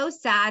bad, so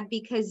sad,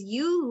 because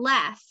you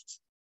left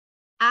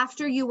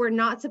after you were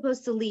not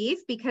supposed to leave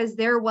because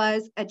there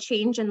was a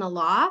change in the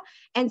law.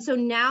 And so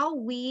now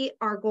we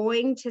are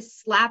going to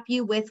slap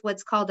you with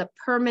what's called a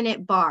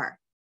permanent bar.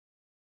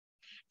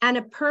 And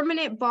a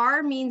permanent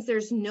bar means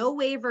there's no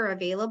waiver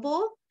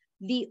available.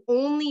 The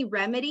only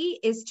remedy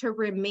is to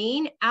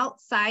remain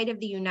outside of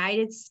the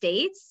United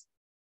States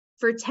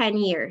for 10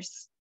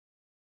 years.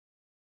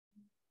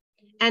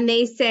 And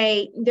they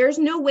say, there's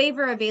no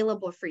waiver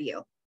available for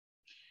you.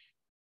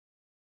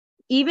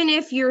 Even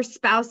if your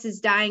spouse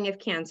is dying of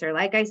cancer,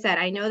 like I said,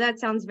 I know that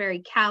sounds very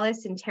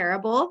callous and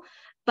terrible,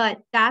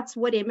 but that's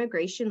what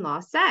immigration law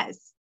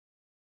says.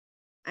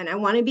 And I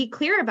want to be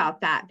clear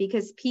about that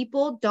because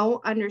people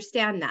don't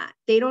understand that.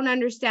 They don't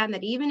understand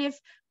that even if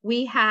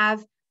we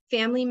have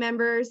family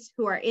members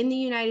who are in the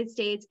United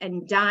States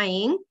and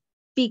dying,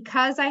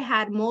 because I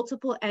had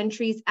multiple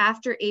entries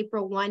after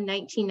April 1,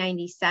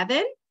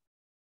 1997,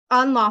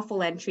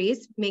 unlawful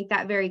entries, make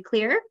that very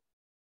clear,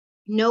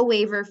 no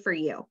waiver for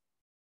you.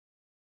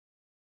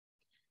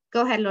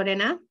 Go ahead,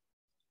 Lorena.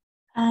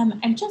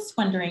 I'm just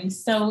wondering,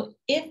 so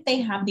if they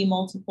have the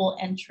multiple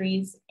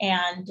entries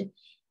and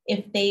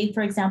if they,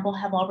 for example,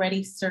 have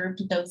already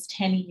served those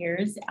 10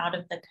 years out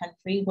of the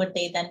country, would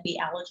they then be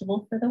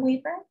eligible for the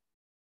waiver?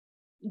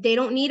 They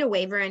don't need a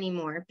waiver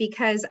anymore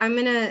because I'm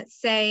going to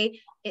say,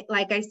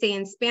 like I say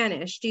in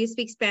Spanish. Do you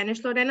speak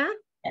Spanish, Lorena?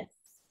 Yes.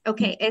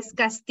 Okay, ¿es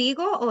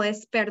castigo o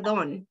es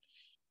perdón?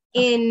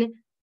 Okay.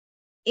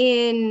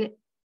 In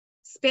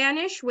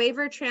Spanish,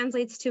 waiver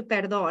translates to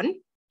perdón.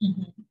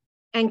 Mm-hmm.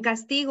 And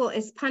castigo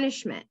is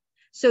punishment.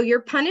 So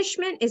your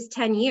punishment is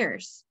 10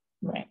 years.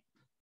 Right.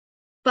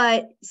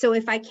 But so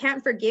if I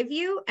can't forgive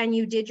you and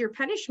you did your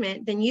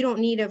punishment, then you don't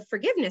need a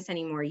forgiveness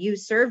anymore. You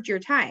served your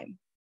time.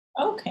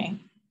 Okay.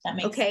 That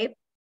makes sense. Okay.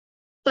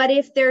 But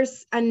if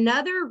there's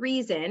another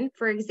reason,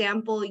 for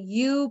example,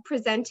 you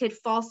presented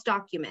false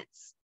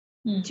documents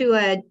to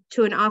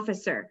an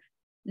officer,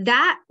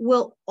 that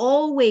will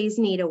always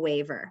need a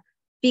waiver,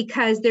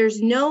 because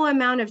there's no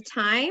amount of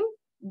time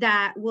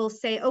that will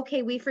say,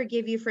 okay, we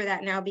forgive you for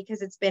that now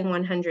because it's been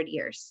 100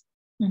 years.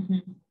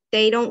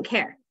 They don't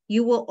care.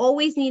 You will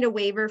always need a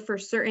waiver for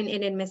certain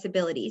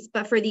inadmissibilities,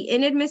 but for the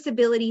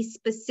inadmissibilities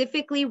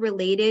specifically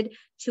related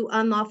to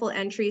unlawful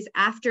entries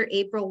after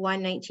April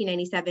 1,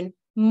 1997,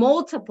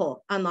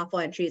 multiple unlawful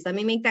entries, let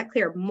me make that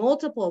clear,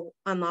 multiple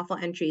unlawful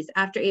entries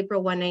after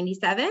April 1,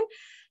 1997,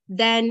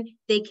 then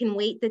they can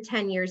wait the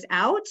 10 years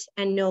out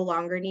and no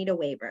longer need a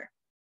waiver.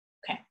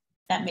 Okay,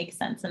 that makes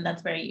sense. And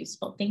that's very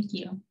useful. Thank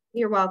you.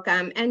 You're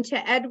welcome. And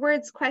to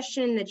Edward's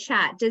question in the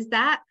chat, does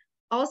that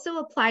also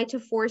apply to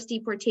forced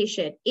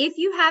deportation? If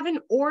you have an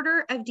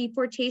order of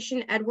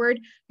deportation, Edward,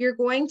 you're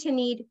going to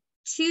need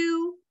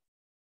 2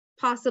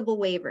 possible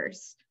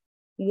waivers.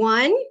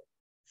 One,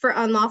 for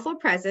unlawful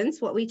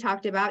presence, what we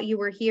talked about, you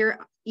were here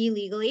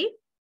illegally,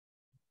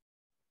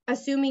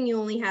 assuming you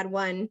only had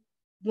one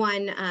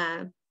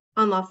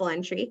unlawful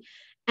entry.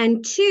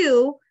 And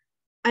 2,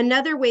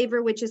 another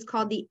waiver, which is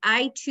called the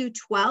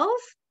I-212,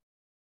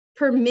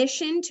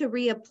 permission to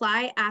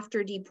reapply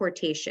after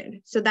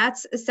deportation. So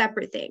that's a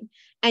separate thing.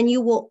 And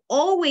you will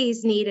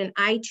always need an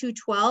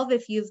I-212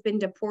 if you've been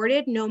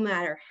deported, no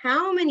matter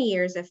how many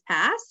years have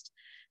passed,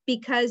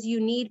 because you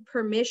need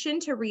permission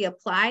to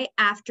reapply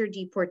after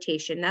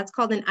deportation. That's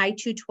called an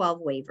I-212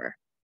 waiver.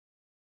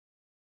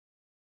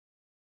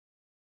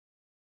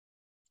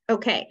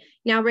 Okay,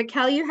 now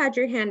Raquel, you had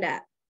your hand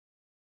up.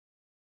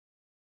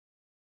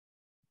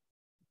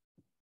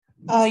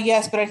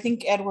 Yes, but I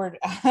think Edward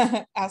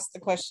asked the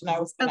question I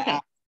was going to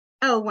ask.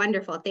 Oh,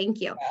 wonderful. Thank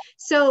you.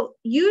 So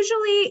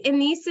usually in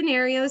these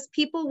scenarios,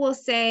 people will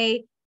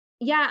say,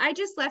 yeah, I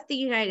just left the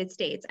United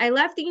States. I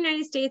left the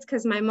United States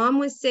because my mom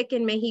was sick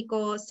in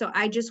Mexico. So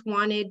I just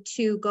wanted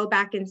to go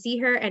back and see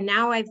her. And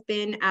now I've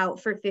been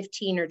out for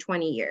 15 or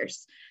 20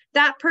 years.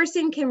 That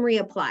person can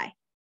reapply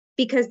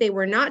because they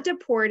were not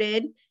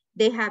deported.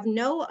 They have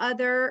no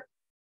other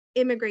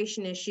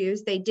immigration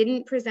issues. They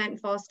didn't present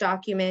false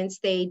documents.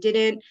 They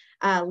didn't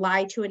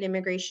lie to an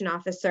immigration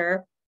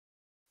officer.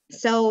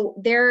 So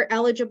they're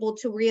eligible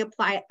to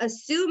reapply,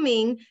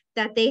 assuming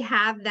that they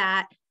have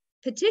that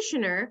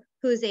petitioner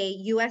who's a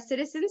U.S.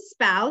 citizen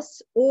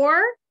spouse,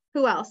 or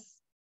who else?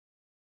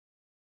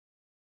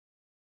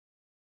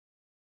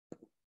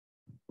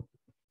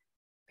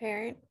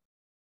 Parent.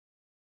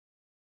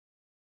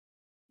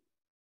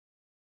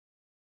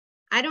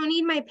 I don't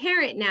need my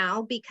parent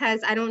now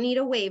because I don't need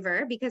a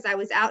waiver because I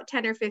was out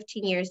 10 or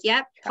 15 years.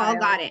 Yep, Paul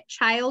got it.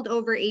 Child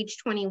over age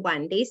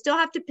 21. They still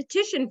have to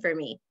petition for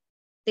me.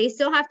 They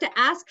still have to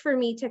ask for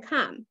me to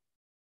come.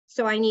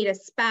 So I need a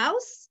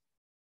spouse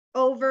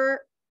or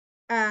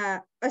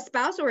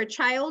a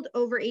child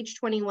over age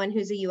 21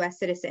 who's a U.S.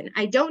 citizen.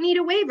 I don't need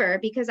a waiver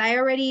because I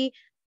already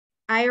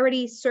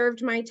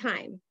served my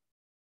time.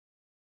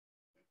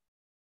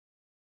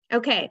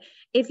 Okay,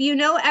 if you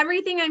know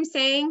everything I'm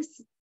saying,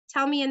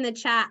 tell me in the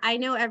chat. I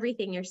know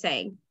everything you're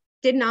saying.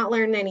 Did not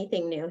learn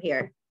anything new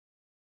here.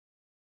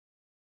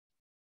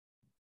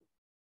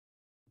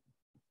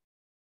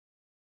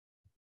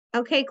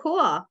 Okay,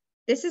 cool.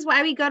 This is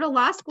why we go to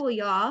law school,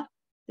 y'all.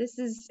 This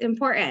is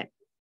important.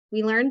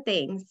 We learn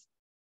things.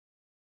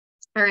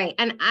 All right,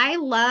 and I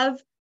love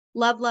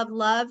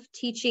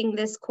teaching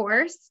this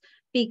course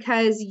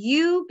because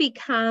you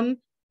become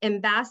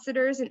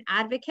ambassadors and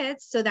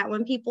advocates so that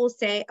when people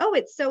say, oh,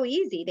 it's so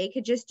easy, they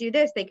could just do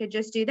this, they could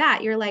just do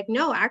that. You're like,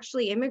 no,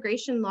 actually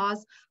immigration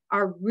laws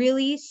are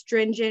really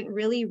stringent,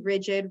 really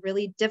rigid,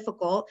 really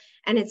difficult.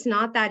 And it's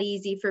not that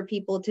easy for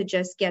people to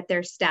just get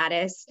their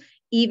status,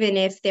 even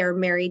if they're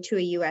married to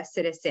a US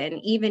citizen,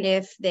 even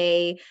if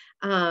they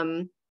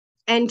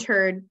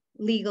entered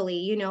legally,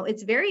 you know,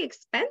 it's very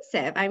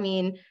expensive. I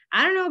mean,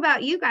 I don't know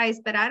about you guys,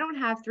 but I don't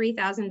have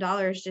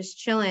 $3,000 just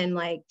chilling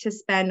like to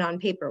spend on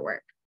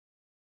paperwork.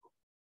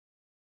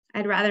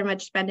 I'd rather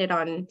much spend it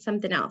on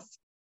something else.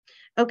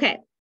 Okay.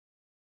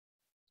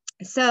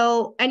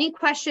 So any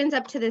questions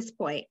up to this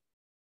point?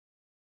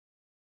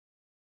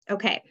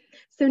 Okay.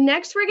 So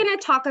next we're going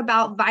to talk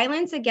about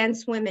Violence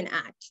Against Women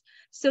Act.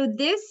 So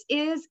this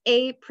is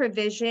a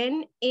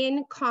provision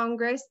in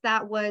Congress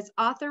that was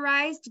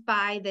authorized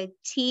by the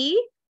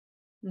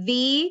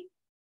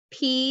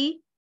TVPRA.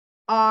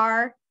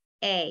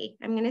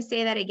 I'm going to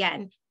say that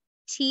again.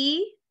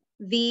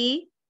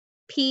 TVPRA.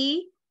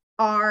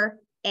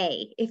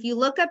 If you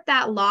look up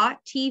that law,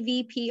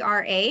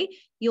 TVPRA,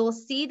 you'll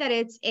see that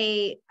it's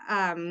a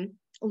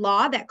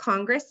law that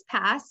Congress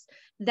passed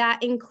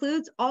that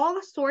includes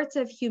all sorts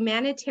of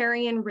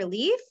humanitarian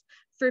relief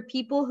for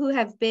people who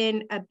have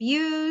been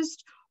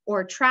abused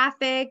or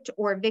trafficked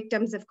or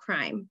victims of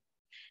crime.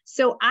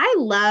 So I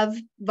love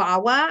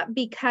VAWA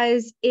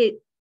because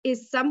it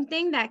is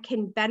something that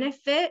can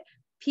benefit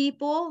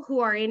people who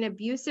are in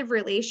abusive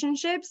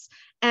relationships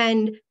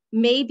and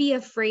may be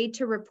afraid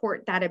to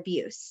report that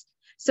abuse.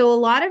 So a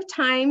lot of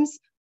times,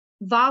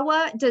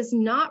 VAWA does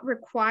not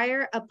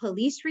require a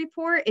police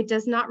report. It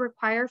does not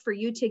require for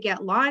you to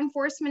get law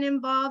enforcement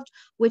involved,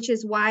 which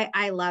is why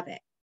I love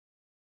it.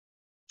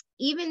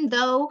 Even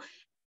though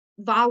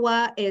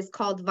VAWA is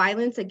called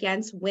Violence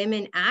Against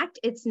Women Act,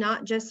 it's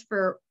not just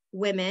for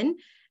women.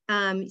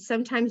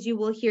 Sometimes you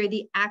will hear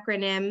the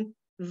acronym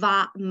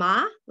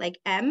VAMA, like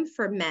M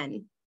for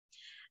men.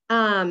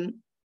 In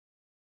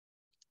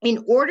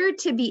order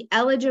to be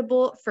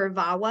eligible for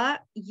VAWA,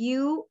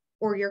 you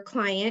or your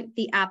client,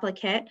 the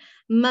applicant,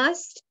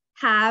 must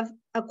have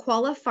a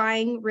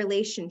qualifying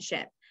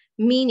relationship,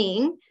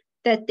 meaning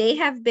that they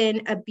have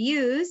been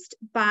abused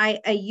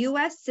by a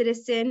U.S.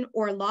 citizen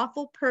or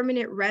lawful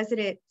permanent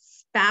resident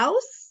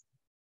spouse,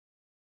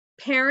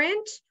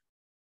 parent,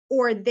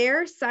 or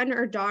their son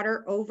or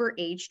daughter over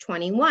age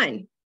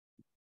 21.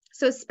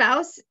 So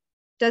spouse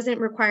doesn't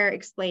require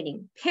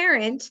explaining.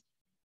 Parent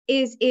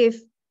is if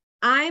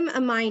I'm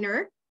a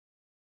minor,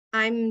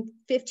 I'm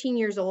 15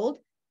 years old,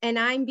 and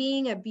I'm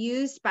being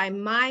abused by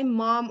my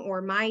mom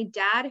or my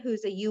dad,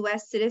 who's a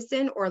U.S.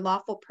 citizen or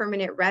lawful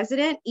permanent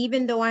resident.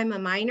 Even though I'm a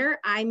minor,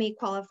 I may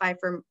qualify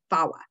for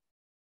VAWA.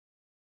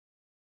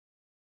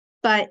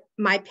 But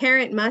my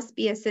parent must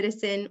be a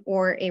citizen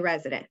or a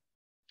resident.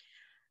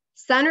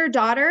 Son or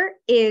daughter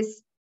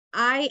is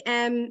I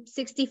am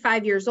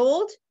 65 years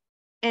old,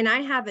 and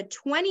I have a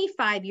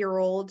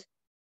 25-year-old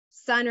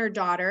son or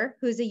daughter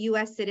who's a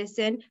U.S.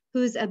 citizen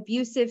who's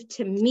abusive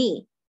to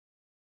me.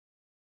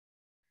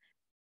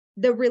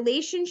 The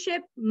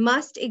relationship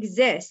must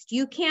exist.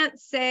 You can't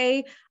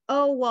say,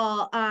 oh,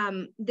 well,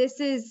 this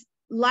is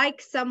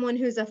like someone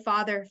who's a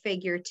father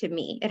figure to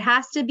me. It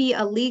has to be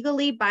a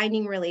legally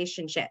binding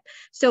relationship.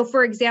 So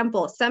for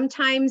example,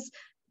 sometimes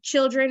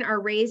children are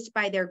raised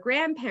by their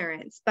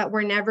grandparents, but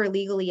were never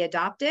legally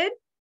adopted.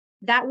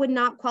 That would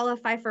not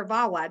qualify for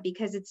VAWA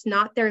because it's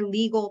not their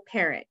legal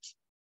parent.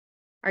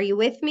 Are you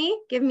with me?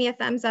 Give me a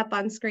thumbs up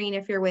on screen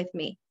if you're with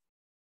me.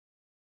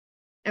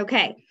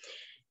 Okay.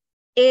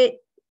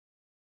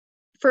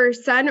 For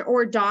son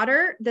or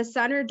daughter, the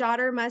son or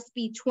daughter must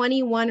be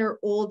 21 or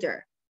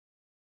older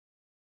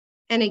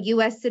and a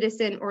U.S.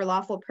 citizen or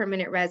lawful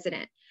permanent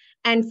resident.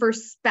 And for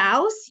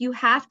spouse, you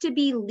have to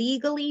be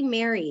legally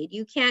married.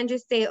 You can't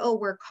just say, oh,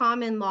 we're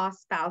common law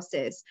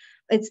spouses.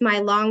 It's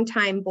my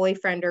longtime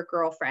boyfriend or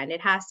girlfriend.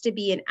 It has to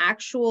be an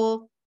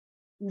actual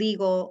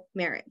legal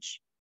marriage.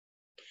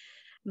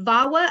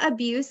 VAWA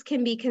abuse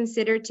can be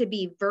considered to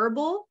be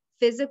verbal,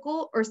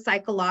 physical, or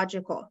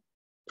psychological.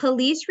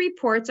 Police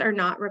reports are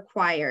not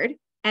required,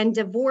 and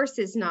divorce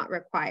is not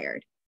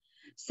required.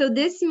 So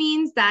this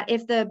means that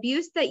if the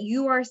abuse that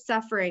you are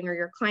suffering or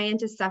your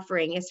client is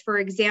suffering is, for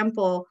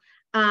example,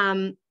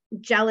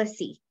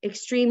 jealousy,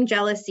 extreme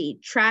jealousy,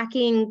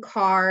 tracking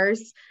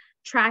cars,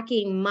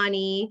 tracking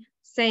money,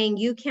 saying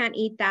you can't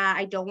eat that,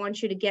 I don't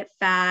want you to get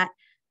fat,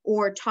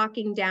 or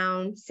talking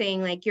down,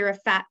 saying like you're a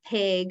fat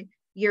pig,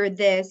 you're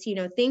this,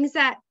 things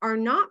that are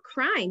not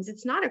crimes.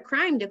 It's not a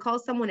crime to call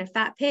someone a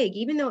fat pig,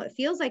 even though it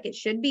feels like it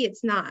should be,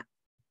 it's not.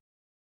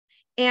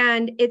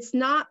 And it's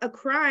not a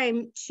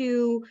crime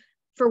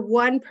for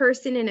one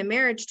person in a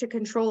marriage to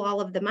control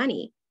all of the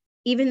money,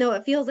 even though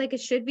it feels like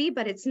it should be,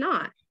 but it's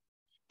not.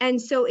 And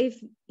so if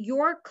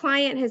your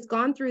client has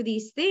gone through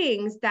these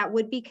things that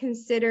would be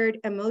considered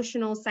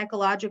emotional,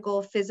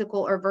 psychological,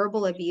 physical, or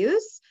verbal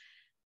abuse,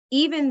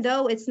 even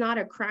though it's not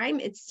a crime,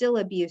 it's still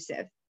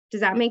abusive. Does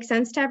that make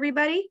sense to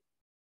everybody?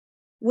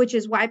 Which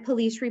is why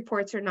police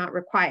reports are not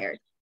required.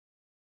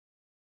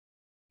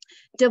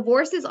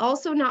 Divorce is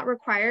also not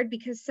required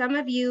because some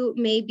of you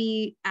may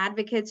be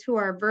advocates who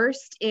are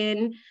versed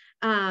in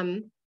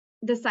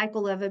the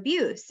cycle of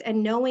abuse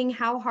and knowing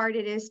how hard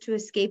it is to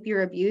escape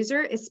your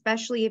abuser,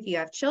 especially if you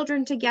have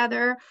children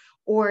together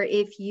or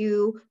if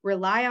you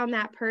rely on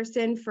that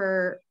person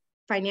for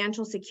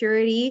financial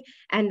security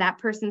and that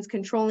person's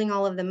controlling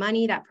all of the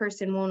money, that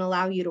person won't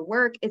allow you to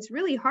work. It's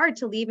really hard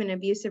to leave an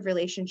abusive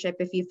relationship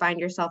if you find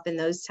yourself in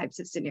those types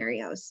of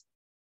scenarios.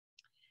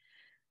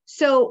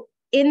 So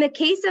in the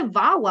case of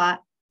VAWA,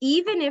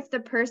 even if the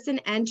person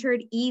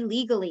entered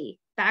illegally,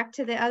 back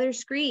to the other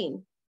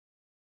screen,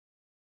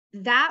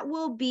 that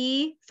will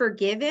be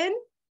forgiven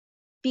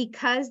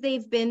because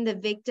they've been the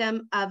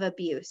victim of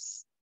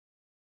abuse.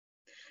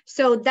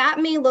 So that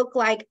may look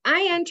like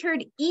I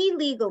entered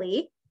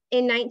illegally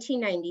in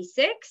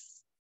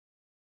 1996.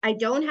 I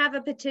don't have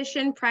a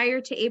petition prior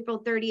to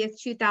April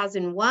 30th,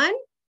 2001.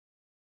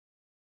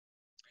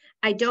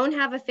 I don't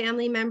have a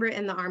family member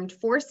in the armed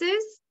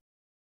forces.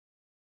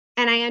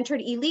 And I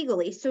entered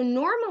illegally. So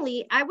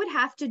normally I would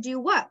have to do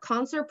what?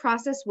 Consular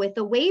process with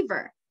a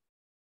waiver.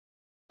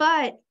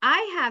 But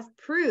I have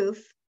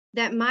proof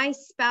that my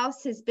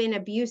spouse has been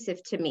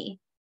abusive to me.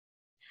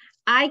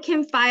 I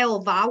can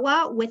file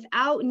VAWA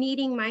without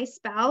needing my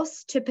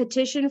spouse to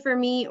petition for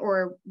me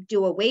or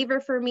do a waiver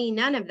for me,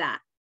 none of that,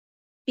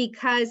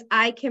 because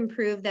I can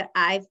prove that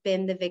I've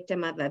been the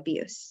victim of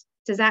abuse.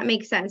 Does that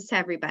make sense to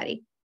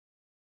everybody?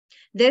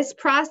 This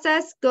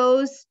process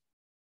goes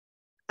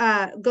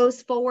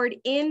forward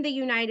in the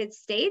United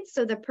States,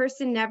 so the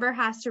person never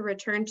has to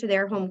return to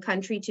their home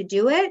country to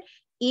do it,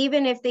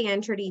 even if they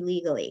entered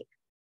illegally,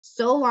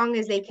 so long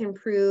as they can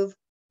prove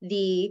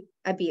the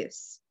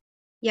abuse.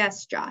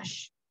 Yes,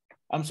 Josh.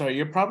 I'm sorry,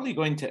 you're probably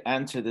going to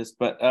answer this,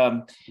 but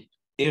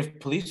if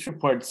police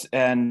reports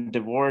and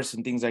divorce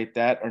and things like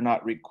that are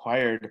not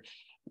required,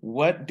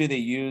 what do they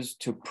use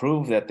to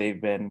prove that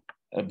they've been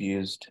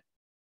abused?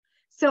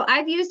 So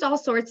I've used all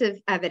sorts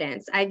of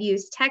evidence. I've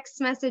used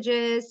text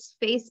messages,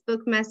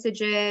 Facebook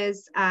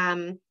messages,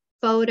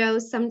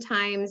 photos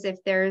sometimes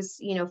if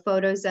there's,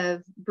 photos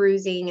of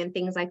bruising and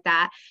things like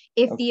that.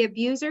 If the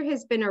abuser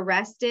has been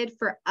arrested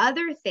for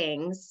other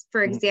things,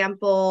 for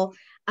example,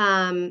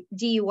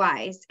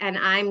 DUIs, and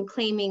I'm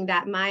claiming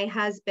that my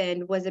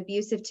husband was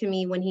abusive to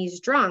me when he's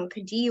drunk,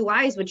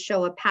 DUIs would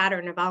show a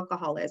pattern of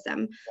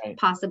alcoholism,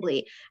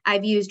 possibly.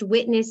 I've used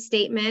witness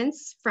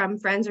statements from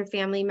friends or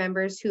family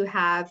members who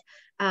have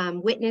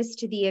witnessed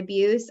to the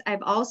abuse.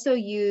 I've also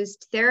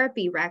used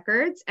therapy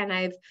records, and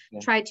I've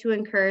tried to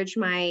encourage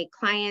my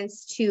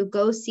clients to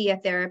go see a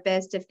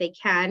therapist if they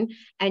can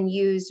and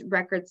use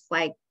records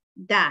like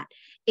that.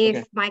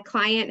 If my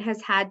client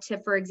has had to,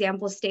 for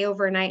example, stay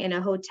overnight in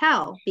a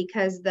hotel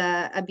because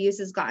the abuse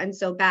has gotten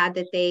so bad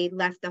that they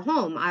left the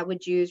home, I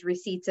would use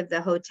receipts of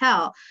the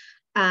hotel.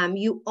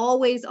 You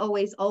always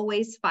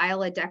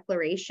file a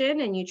declaration,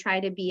 and you try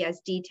to be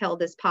as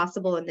detailed as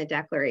possible in the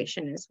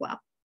declaration as well.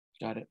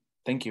 Got it.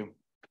 Thank you.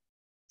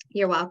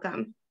 You're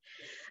welcome.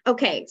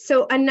 Okay,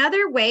 so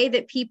another way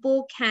that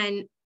people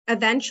can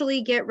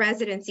eventually get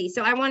residency.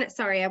 So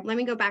let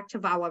me go back to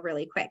VAWA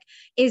really quick,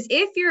 is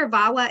if your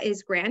VAWA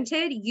is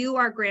granted, you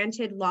are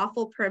granted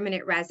lawful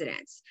permanent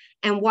residence.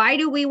 And why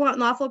do we want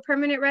lawful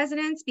permanent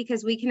residence?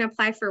 Because we can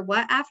apply for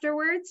what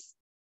afterwards?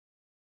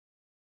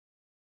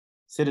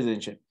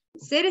 Citizenship.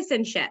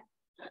 Citizenship.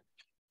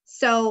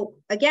 So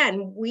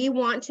again, we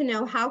want to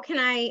know, how can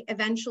I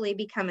eventually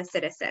become a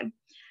citizen?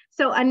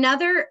 So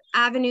another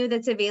avenue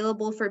that's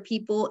available for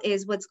people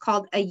is what's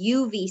called a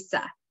U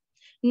visa.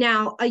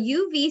 Now, a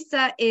U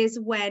visa is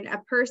when a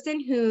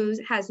person who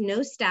has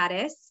no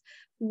status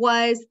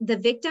was the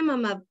victim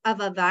of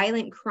a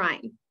violent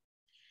crime.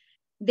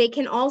 They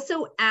can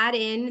also add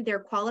in their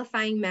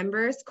qualifying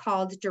members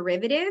called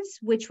derivatives,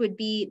 which would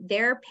be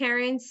their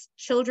parents,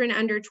 children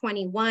under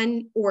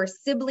 21, or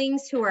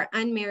siblings who are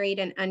unmarried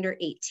and under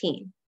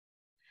 18.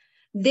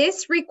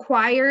 This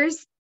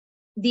requires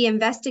the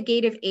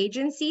investigative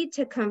agency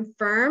to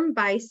confirm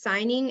by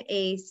signing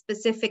a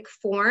specific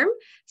form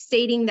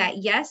stating that,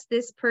 yes,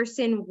 this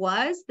person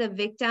was the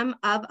victim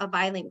of a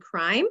violent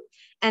crime,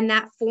 and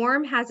that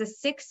form has a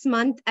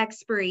 6-month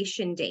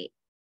expiration date.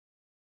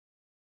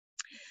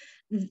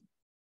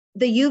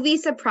 The U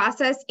visa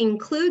process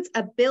includes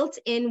a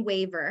built-in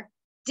waiver,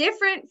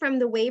 different from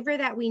the waiver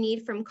that we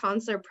need from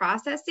consular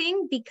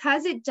processing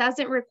because it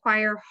doesn't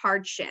require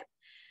hardship.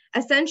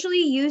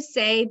 Essentially, you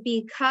say,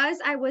 because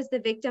I was the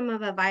victim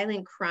of a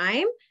violent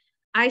crime,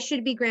 I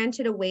should be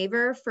granted a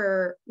waiver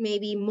for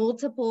maybe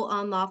multiple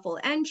unlawful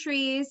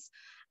entries,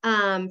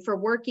 for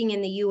working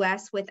in the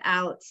US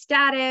without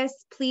status.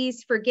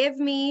 Please forgive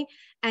me.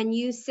 And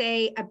you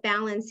say a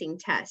balancing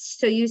test.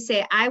 So you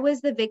say, I was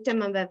the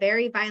victim of a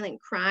very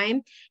violent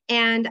crime,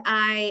 and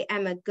I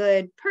am a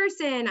good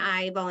person.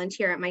 I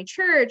volunteer at my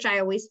church. I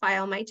always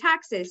file my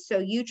taxes. So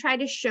you try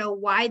to show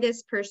why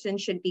this person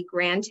should be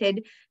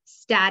granted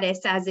status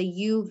as a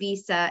U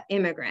visa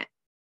immigrant.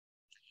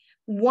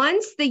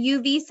 Once the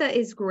U visa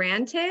is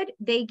granted,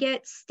 they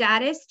get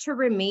status to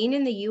remain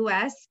in the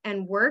US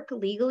and work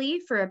legally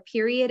for a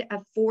period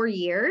of 4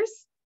 years.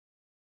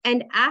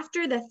 And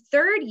after the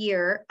 3rd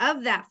year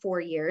of that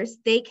 4 years,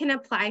 they can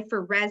apply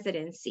for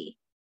residency.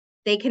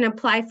 They can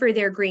apply for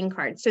their green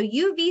card. So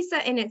U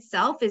visa in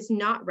itself is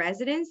not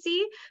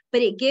residency,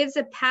 but it gives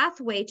a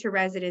pathway to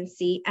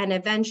residency and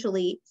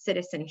eventually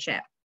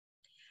citizenship.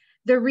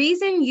 The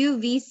reason U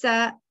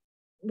visa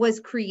was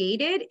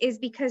created is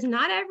because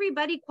not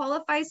everybody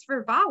qualifies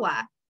for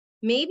VAWA.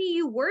 Maybe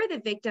you were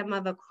the victim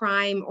of a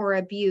crime or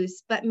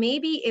abuse, but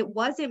maybe it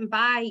wasn't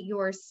by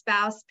your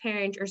spouse,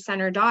 parent, or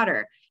son or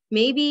daughter.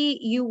 Maybe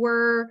you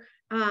were,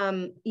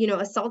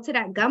 assaulted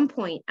at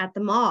gunpoint at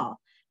the mall.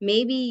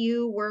 Maybe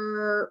you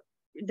were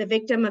the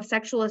victim of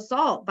sexual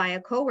assault by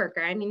a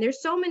coworker. I mean,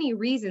 there's so many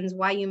reasons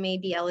why you may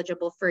be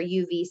eligible for a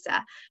U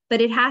visa,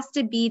 but it has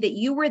to be that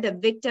you were the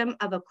victim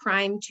of a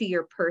crime to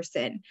your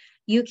person.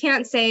 You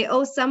can't say,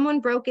 oh,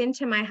 someone broke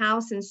into my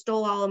house and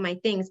stole all of my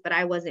things, but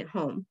I wasn't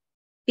home.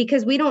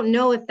 Because we don't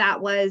know if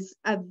that was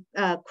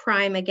a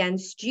crime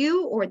against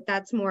you or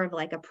that's more of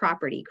like a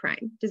property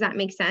crime. Does that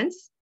make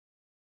sense?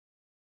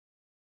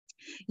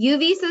 U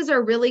visas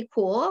are really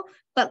cool,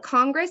 but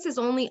Congress has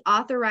only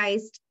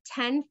authorized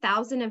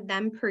 10,000 of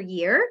them per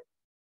year.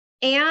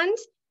 And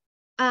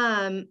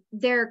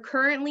there are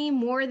currently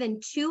more than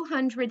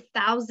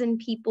 200,000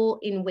 people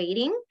in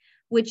waiting,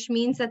 which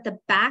means that the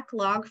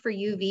backlog for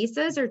U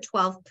visas are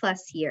 12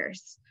 plus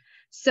years.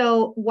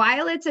 So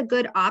while it's a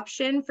good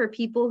option for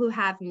people who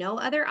have no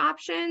other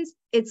options,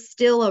 it's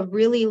still a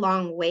really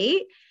long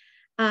wait.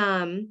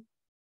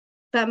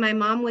 But my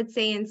mom would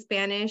say in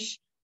Spanish,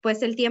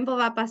 pues el tiempo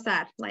va a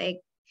pasar. Like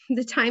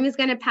the time is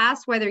going to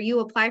pass whether you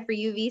apply for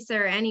U visa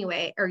or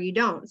anyway, or you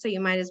don't. So you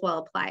might as well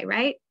apply,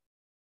 right?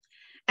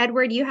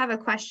 Edward, you have a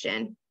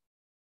question.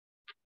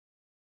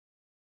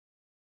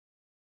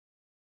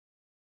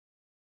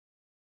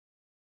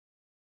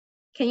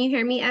 Can you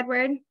hear me,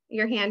 Edward?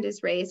 Your hand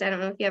is raised. I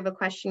don't know if you have a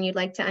question you'd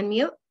like to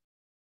unmute.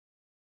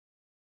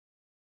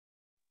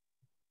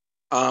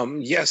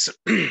 Yes.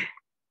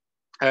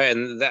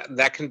 And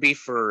that can be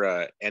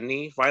for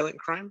any violent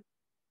crime?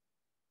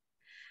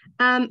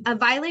 A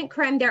violent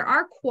crime, there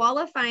are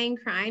qualifying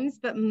crimes,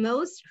 but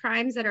most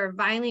crimes that are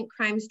violent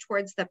crimes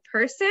towards the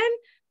person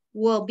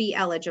will be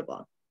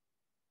eligible.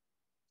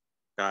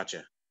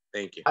 Gotcha.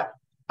 Thank you.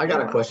 I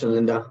got a question,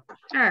 Linda.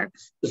 Sure.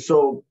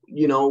 So,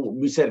 you know,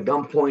 we said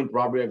gunpoint,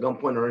 robbery at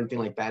gunpoint, or anything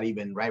like that,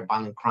 even, right?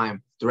 Violent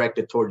crime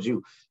directed towards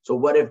you. So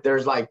what if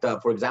there's like,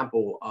 for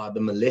example, the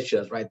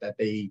militias, right? That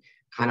they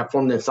kind of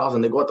form themselves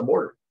and they go at the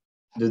border.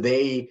 Do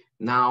they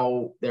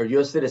now, they're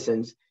US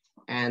citizens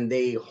and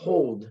they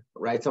hold,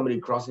 right, somebody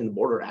crossing the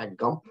border at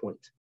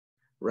gunpoint,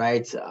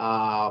 right?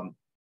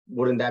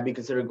 Wouldn't that be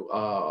considered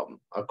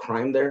a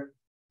crime there?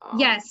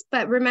 Yes,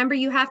 but remember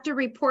you have to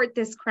report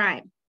this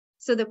crime.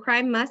 So the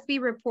crime must be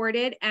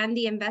reported, and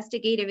the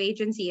investigative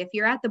agency, if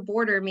you're at the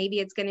border, maybe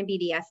it's going to be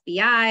the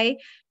FBI,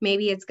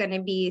 maybe it's going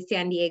to be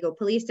San Diego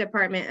Police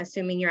Department,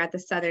 assuming you're at the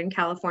Southern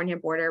California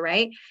border,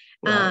 right?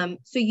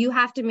 So you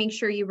have to make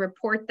sure you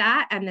report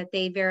that and that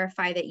they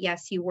verify that,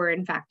 yes, you were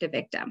in fact a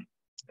victim.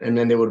 And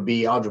then they would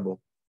be eligible.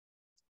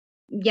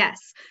 Yes,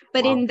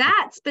 but in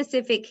that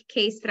specific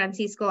case,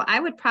 Francisco, I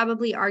would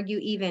probably argue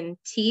even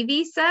T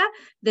visa,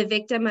 the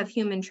victim of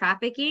human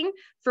trafficking,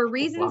 for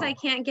reasons I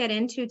can't get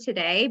into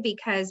today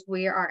because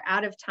we are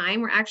out of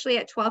time. We're actually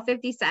at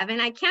 12:57.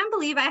 I can't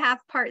believe I have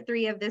part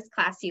 3 of this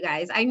class, you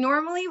guys. I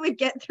normally would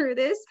get through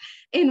this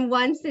in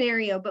one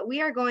scenario, but we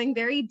are going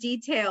very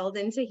detailed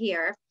into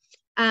here.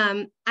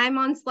 I'm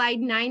on slide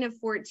 9 of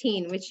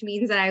 14, which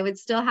means that I would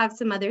still have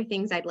some other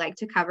things I'd like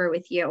to cover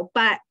with you,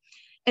 but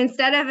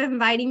instead of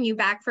inviting you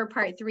back for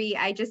part 3,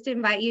 I just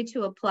invite you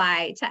to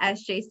apply to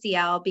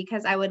SJCL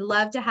because I would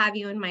love to have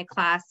you in my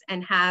class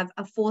and have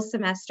a full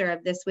semester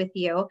of this with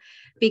you,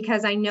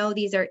 because I know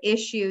these are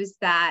issues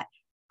that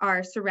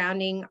are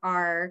surrounding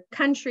our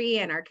country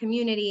and our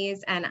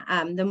communities, and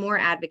the more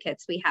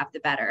advocates we have, the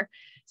better.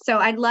 So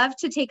I'd love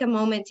to take a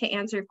moment to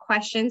answer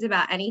questions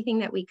about anything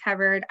that we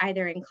covered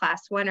either in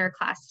class 1 or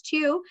class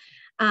 2.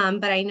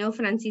 But I know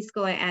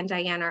Francisco and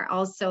Diane are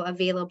also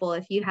available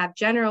if you have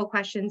general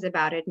questions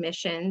about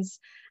admissions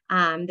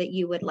that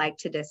you would like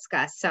to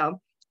discuss.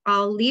 So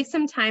I'll leave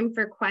some time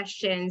for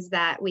questions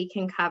that we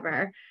can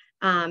cover,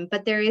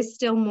 but there is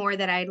still more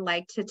that I'd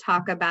like to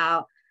talk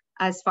about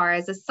as far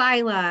as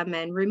asylum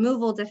and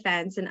removal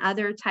defense and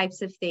other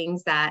types of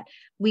things that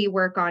we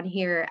work on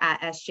here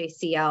at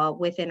SJCL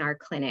within our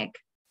clinic.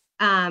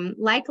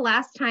 Like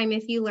last time,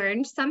 if you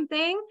learned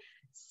something,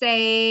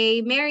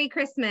 say Merry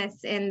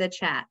Christmas in the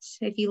chat.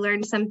 If you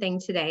learned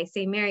something today,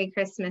 say Merry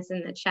Christmas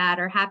in the chat,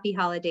 or Happy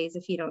Holidays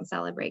if you don't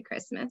celebrate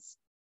Christmas.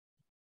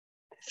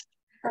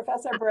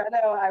 Professor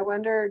Barreto, I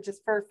wonder,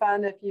 just for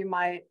fun, if you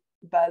might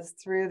buzz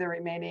through the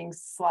remaining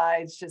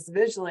slides just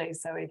visually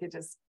so we could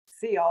just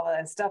see all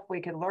the stuff we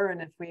could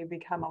learn if we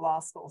become a law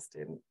school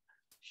student.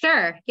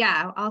 Sure,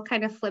 yeah, I'll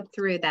kind of flip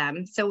through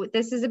them. So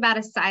this is about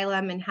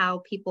asylum and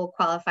how people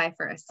qualify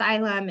for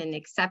asylum and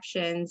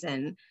exceptions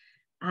and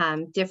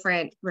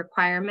different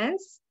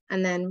requirements.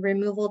 And then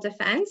removal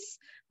defense,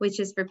 which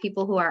is for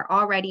people who are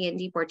already in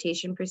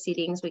deportation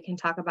proceedings. We can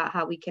talk about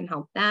how we can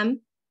help them.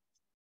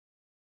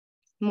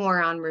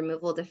 More on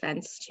removal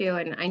defense too.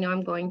 And I know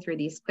I'm going through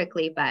these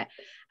quickly, but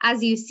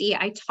as you see,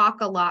 I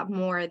talk a lot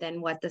more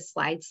than what the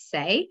slides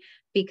say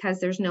because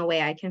there's no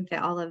way I can fit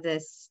all of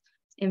this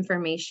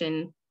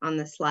information on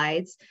the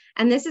slides.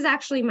 And this is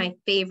actually my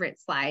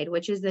favorite slide,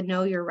 which is the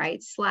Know Your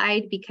Rights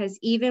slide, because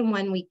even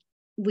when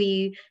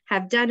we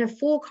have done a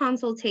full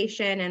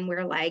consultation and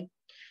we're like,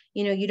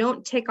 you know, you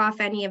don't tick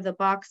off any of the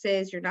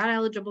boxes, you're not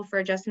eligible for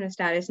adjustment of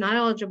status, not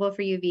eligible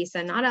for U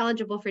visa, not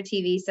eligible for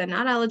T visa,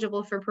 not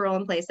eligible for parole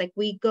in place. Like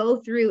we go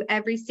through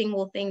every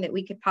single thing that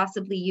we could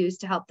possibly use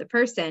to help the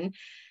person.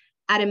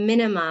 At a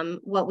minimum,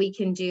 what we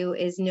can do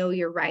is know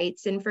your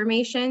rights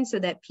information so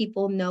that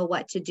people know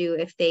what to do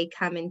if they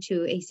come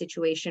into a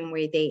situation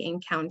where they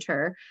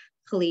encounter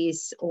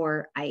police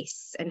or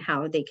ICE and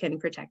how they can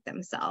protect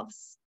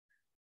themselves.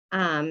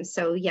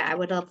 So yeah, I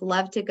would have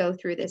loved to go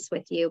through this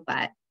with you,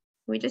 but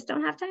we just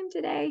don't have time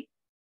today.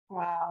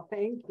 Wow,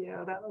 thank you.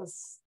 That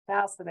was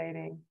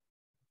fascinating.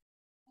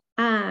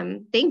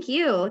 Thank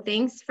you.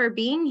 Thanks for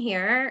being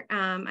here.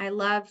 I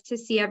love to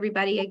see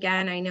everybody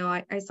again. I know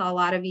I saw a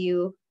lot of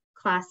you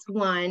class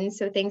 1,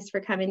 so thanks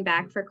for coming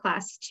back for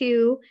class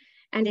 2.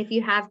 And if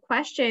you have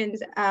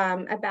questions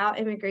about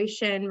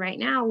immigration right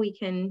now, we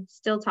can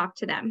still talk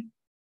to them.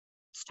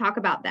 Let's talk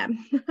about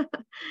them.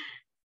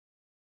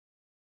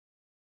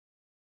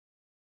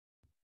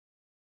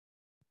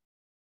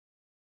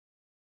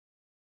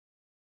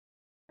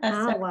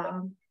 Oh,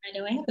 wow. I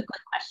know I have a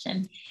quick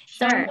question.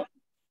 So Sure.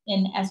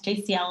 in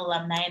SJCL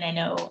alumni, and I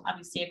know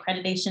obviously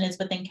accreditation is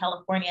within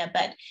California,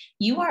 but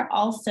you are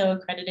also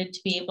accredited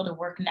to be able to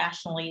work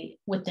nationally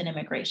within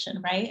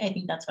immigration, right? I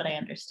think that's what I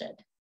understood.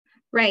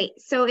 Right.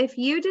 So if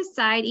you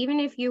decide,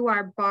 even if you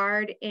are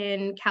barred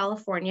in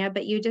California,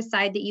 but you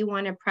decide that you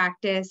want to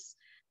practice,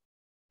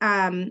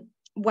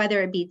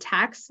 whether it be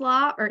tax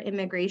law or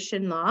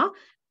immigration law,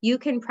 you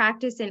can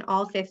practice in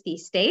all 50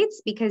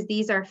 states because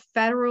these are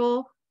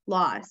federal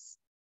laws.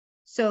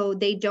 So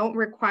they don't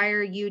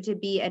require you to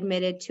be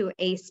admitted to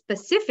a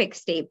specific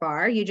state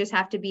bar. You just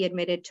have to be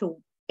admitted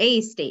to a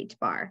state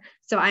bar.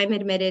 So I'm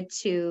admitted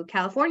to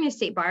California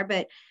State Bar,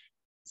 but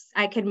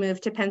I could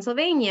move to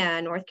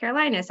Pennsylvania, North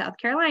Carolina, South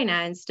Carolina,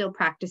 and still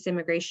practice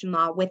immigration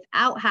law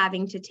without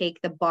having to take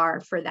the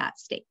bar for that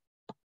state.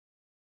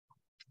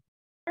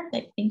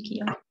 Perfect. Thank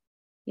you.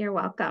 You're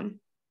welcome.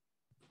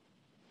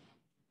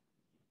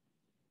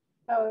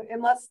 So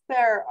unless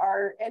there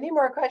are any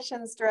more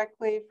questions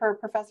directly for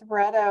Professor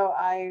Barreto,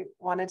 I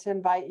wanted to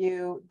invite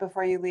you,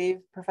 before you leave,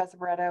 Professor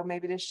Barreto,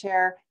 maybe to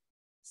share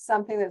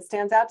something that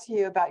stands out to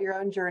you about your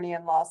own journey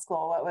in law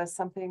school. What was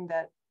something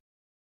that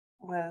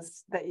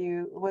was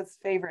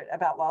favorite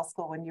about law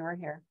school when you were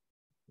here?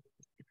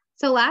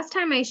 So last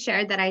time I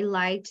shared that I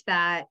liked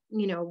that,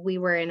 you know, we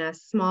were in a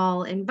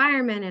small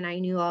environment and I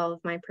knew all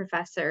of my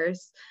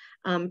professors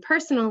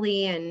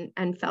personally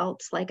and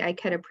felt like I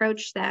could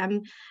approach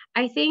them.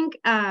 I think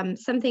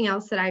something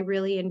else that I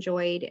really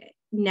enjoyed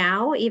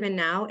even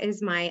now,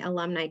 is my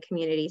alumni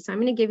community. So I'm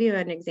going to give you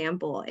an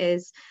example.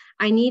 Is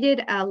I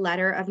needed a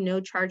letter of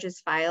no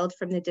charges filed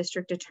from the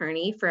district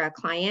attorney for a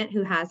client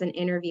who has an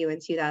interview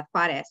in Ciudad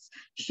Juarez.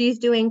 She's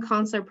doing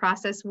consular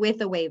process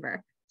with a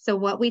waiver. So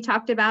what we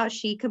talked about,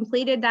 she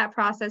completed that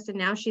process and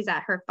now she's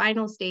at her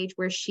final stage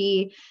where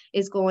she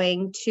is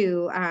going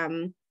to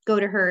go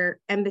to her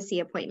embassy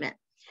appointment.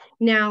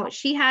 Now,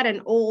 she had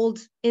an old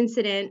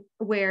incident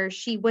where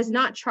she was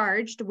not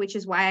charged, which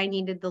is why I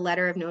needed the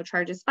letter of no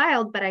charges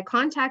filed, but I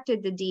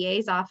contacted the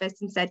DA's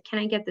office and said, can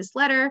I get this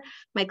letter?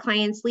 My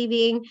client's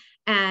leaving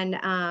and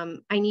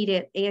I need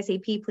it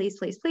ASAP, please,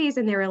 please, please.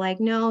 And they were like,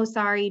 no,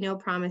 sorry, no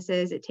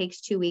promises. It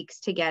takes 2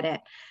 weeks to get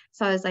it.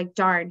 So I was like,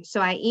 darn.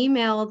 So I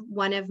emailed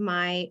one of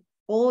my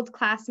old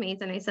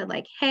classmates and I said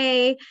like,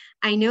 hey,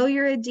 I know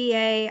you're a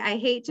DA. I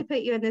hate to put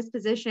you in this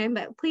position,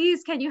 but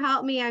please, can you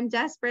help me? I'm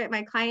desperate.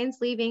 My client's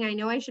leaving. I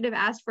know I should have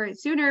asked for it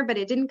sooner, but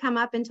it didn't come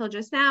up until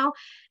just now.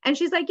 And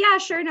she's like, yeah,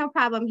 sure. No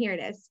problem. Here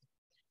it is.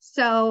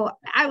 So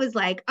I was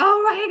like,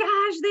 oh my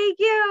gosh, thank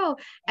you.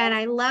 And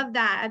I love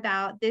that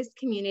about this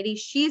community.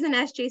 She's an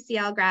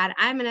SJCL grad.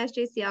 I'm an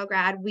SJCL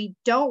grad. We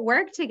don't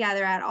work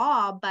together at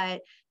all,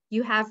 but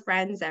you have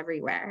friends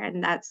everywhere.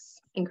 And that's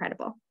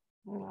incredible.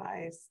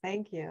 Nice.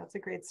 Thank you. That's a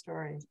great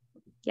story.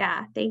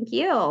 Yeah, thank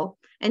you.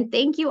 And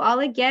thank you all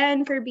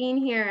again for being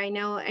here. I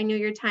know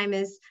your time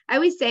is, I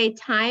always say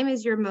time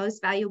is your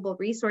most valuable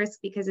resource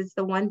because it's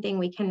the one thing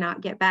we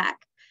cannot get back.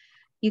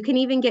 You can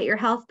even get your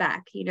health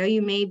back. You know,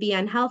 you may be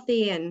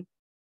unhealthy and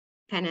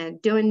kind of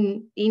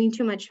eating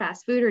too much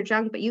fast food or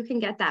junk, but you can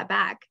get that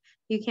back.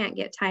 You can't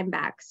get time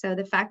back. So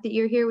the fact that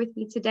you're here with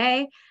me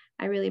today,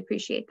 I really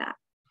appreciate that.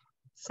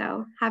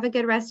 So have a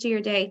good rest of your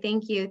day.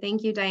 Thank you.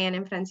 Thank you, Diane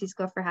and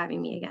Francisco, for having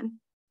me again.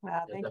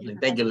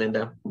 Thank you,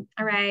 Linda.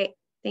 All right.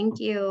 Thank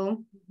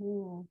you.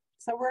 Mm-hmm.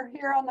 So we're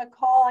here on the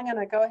call. I'm going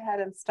to go ahead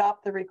and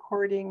stop the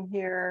recording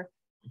here.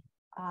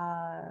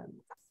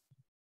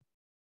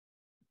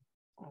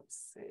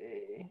 Let's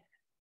see.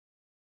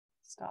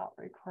 Stop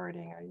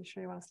recording. Are you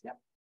sure you want to? Yep.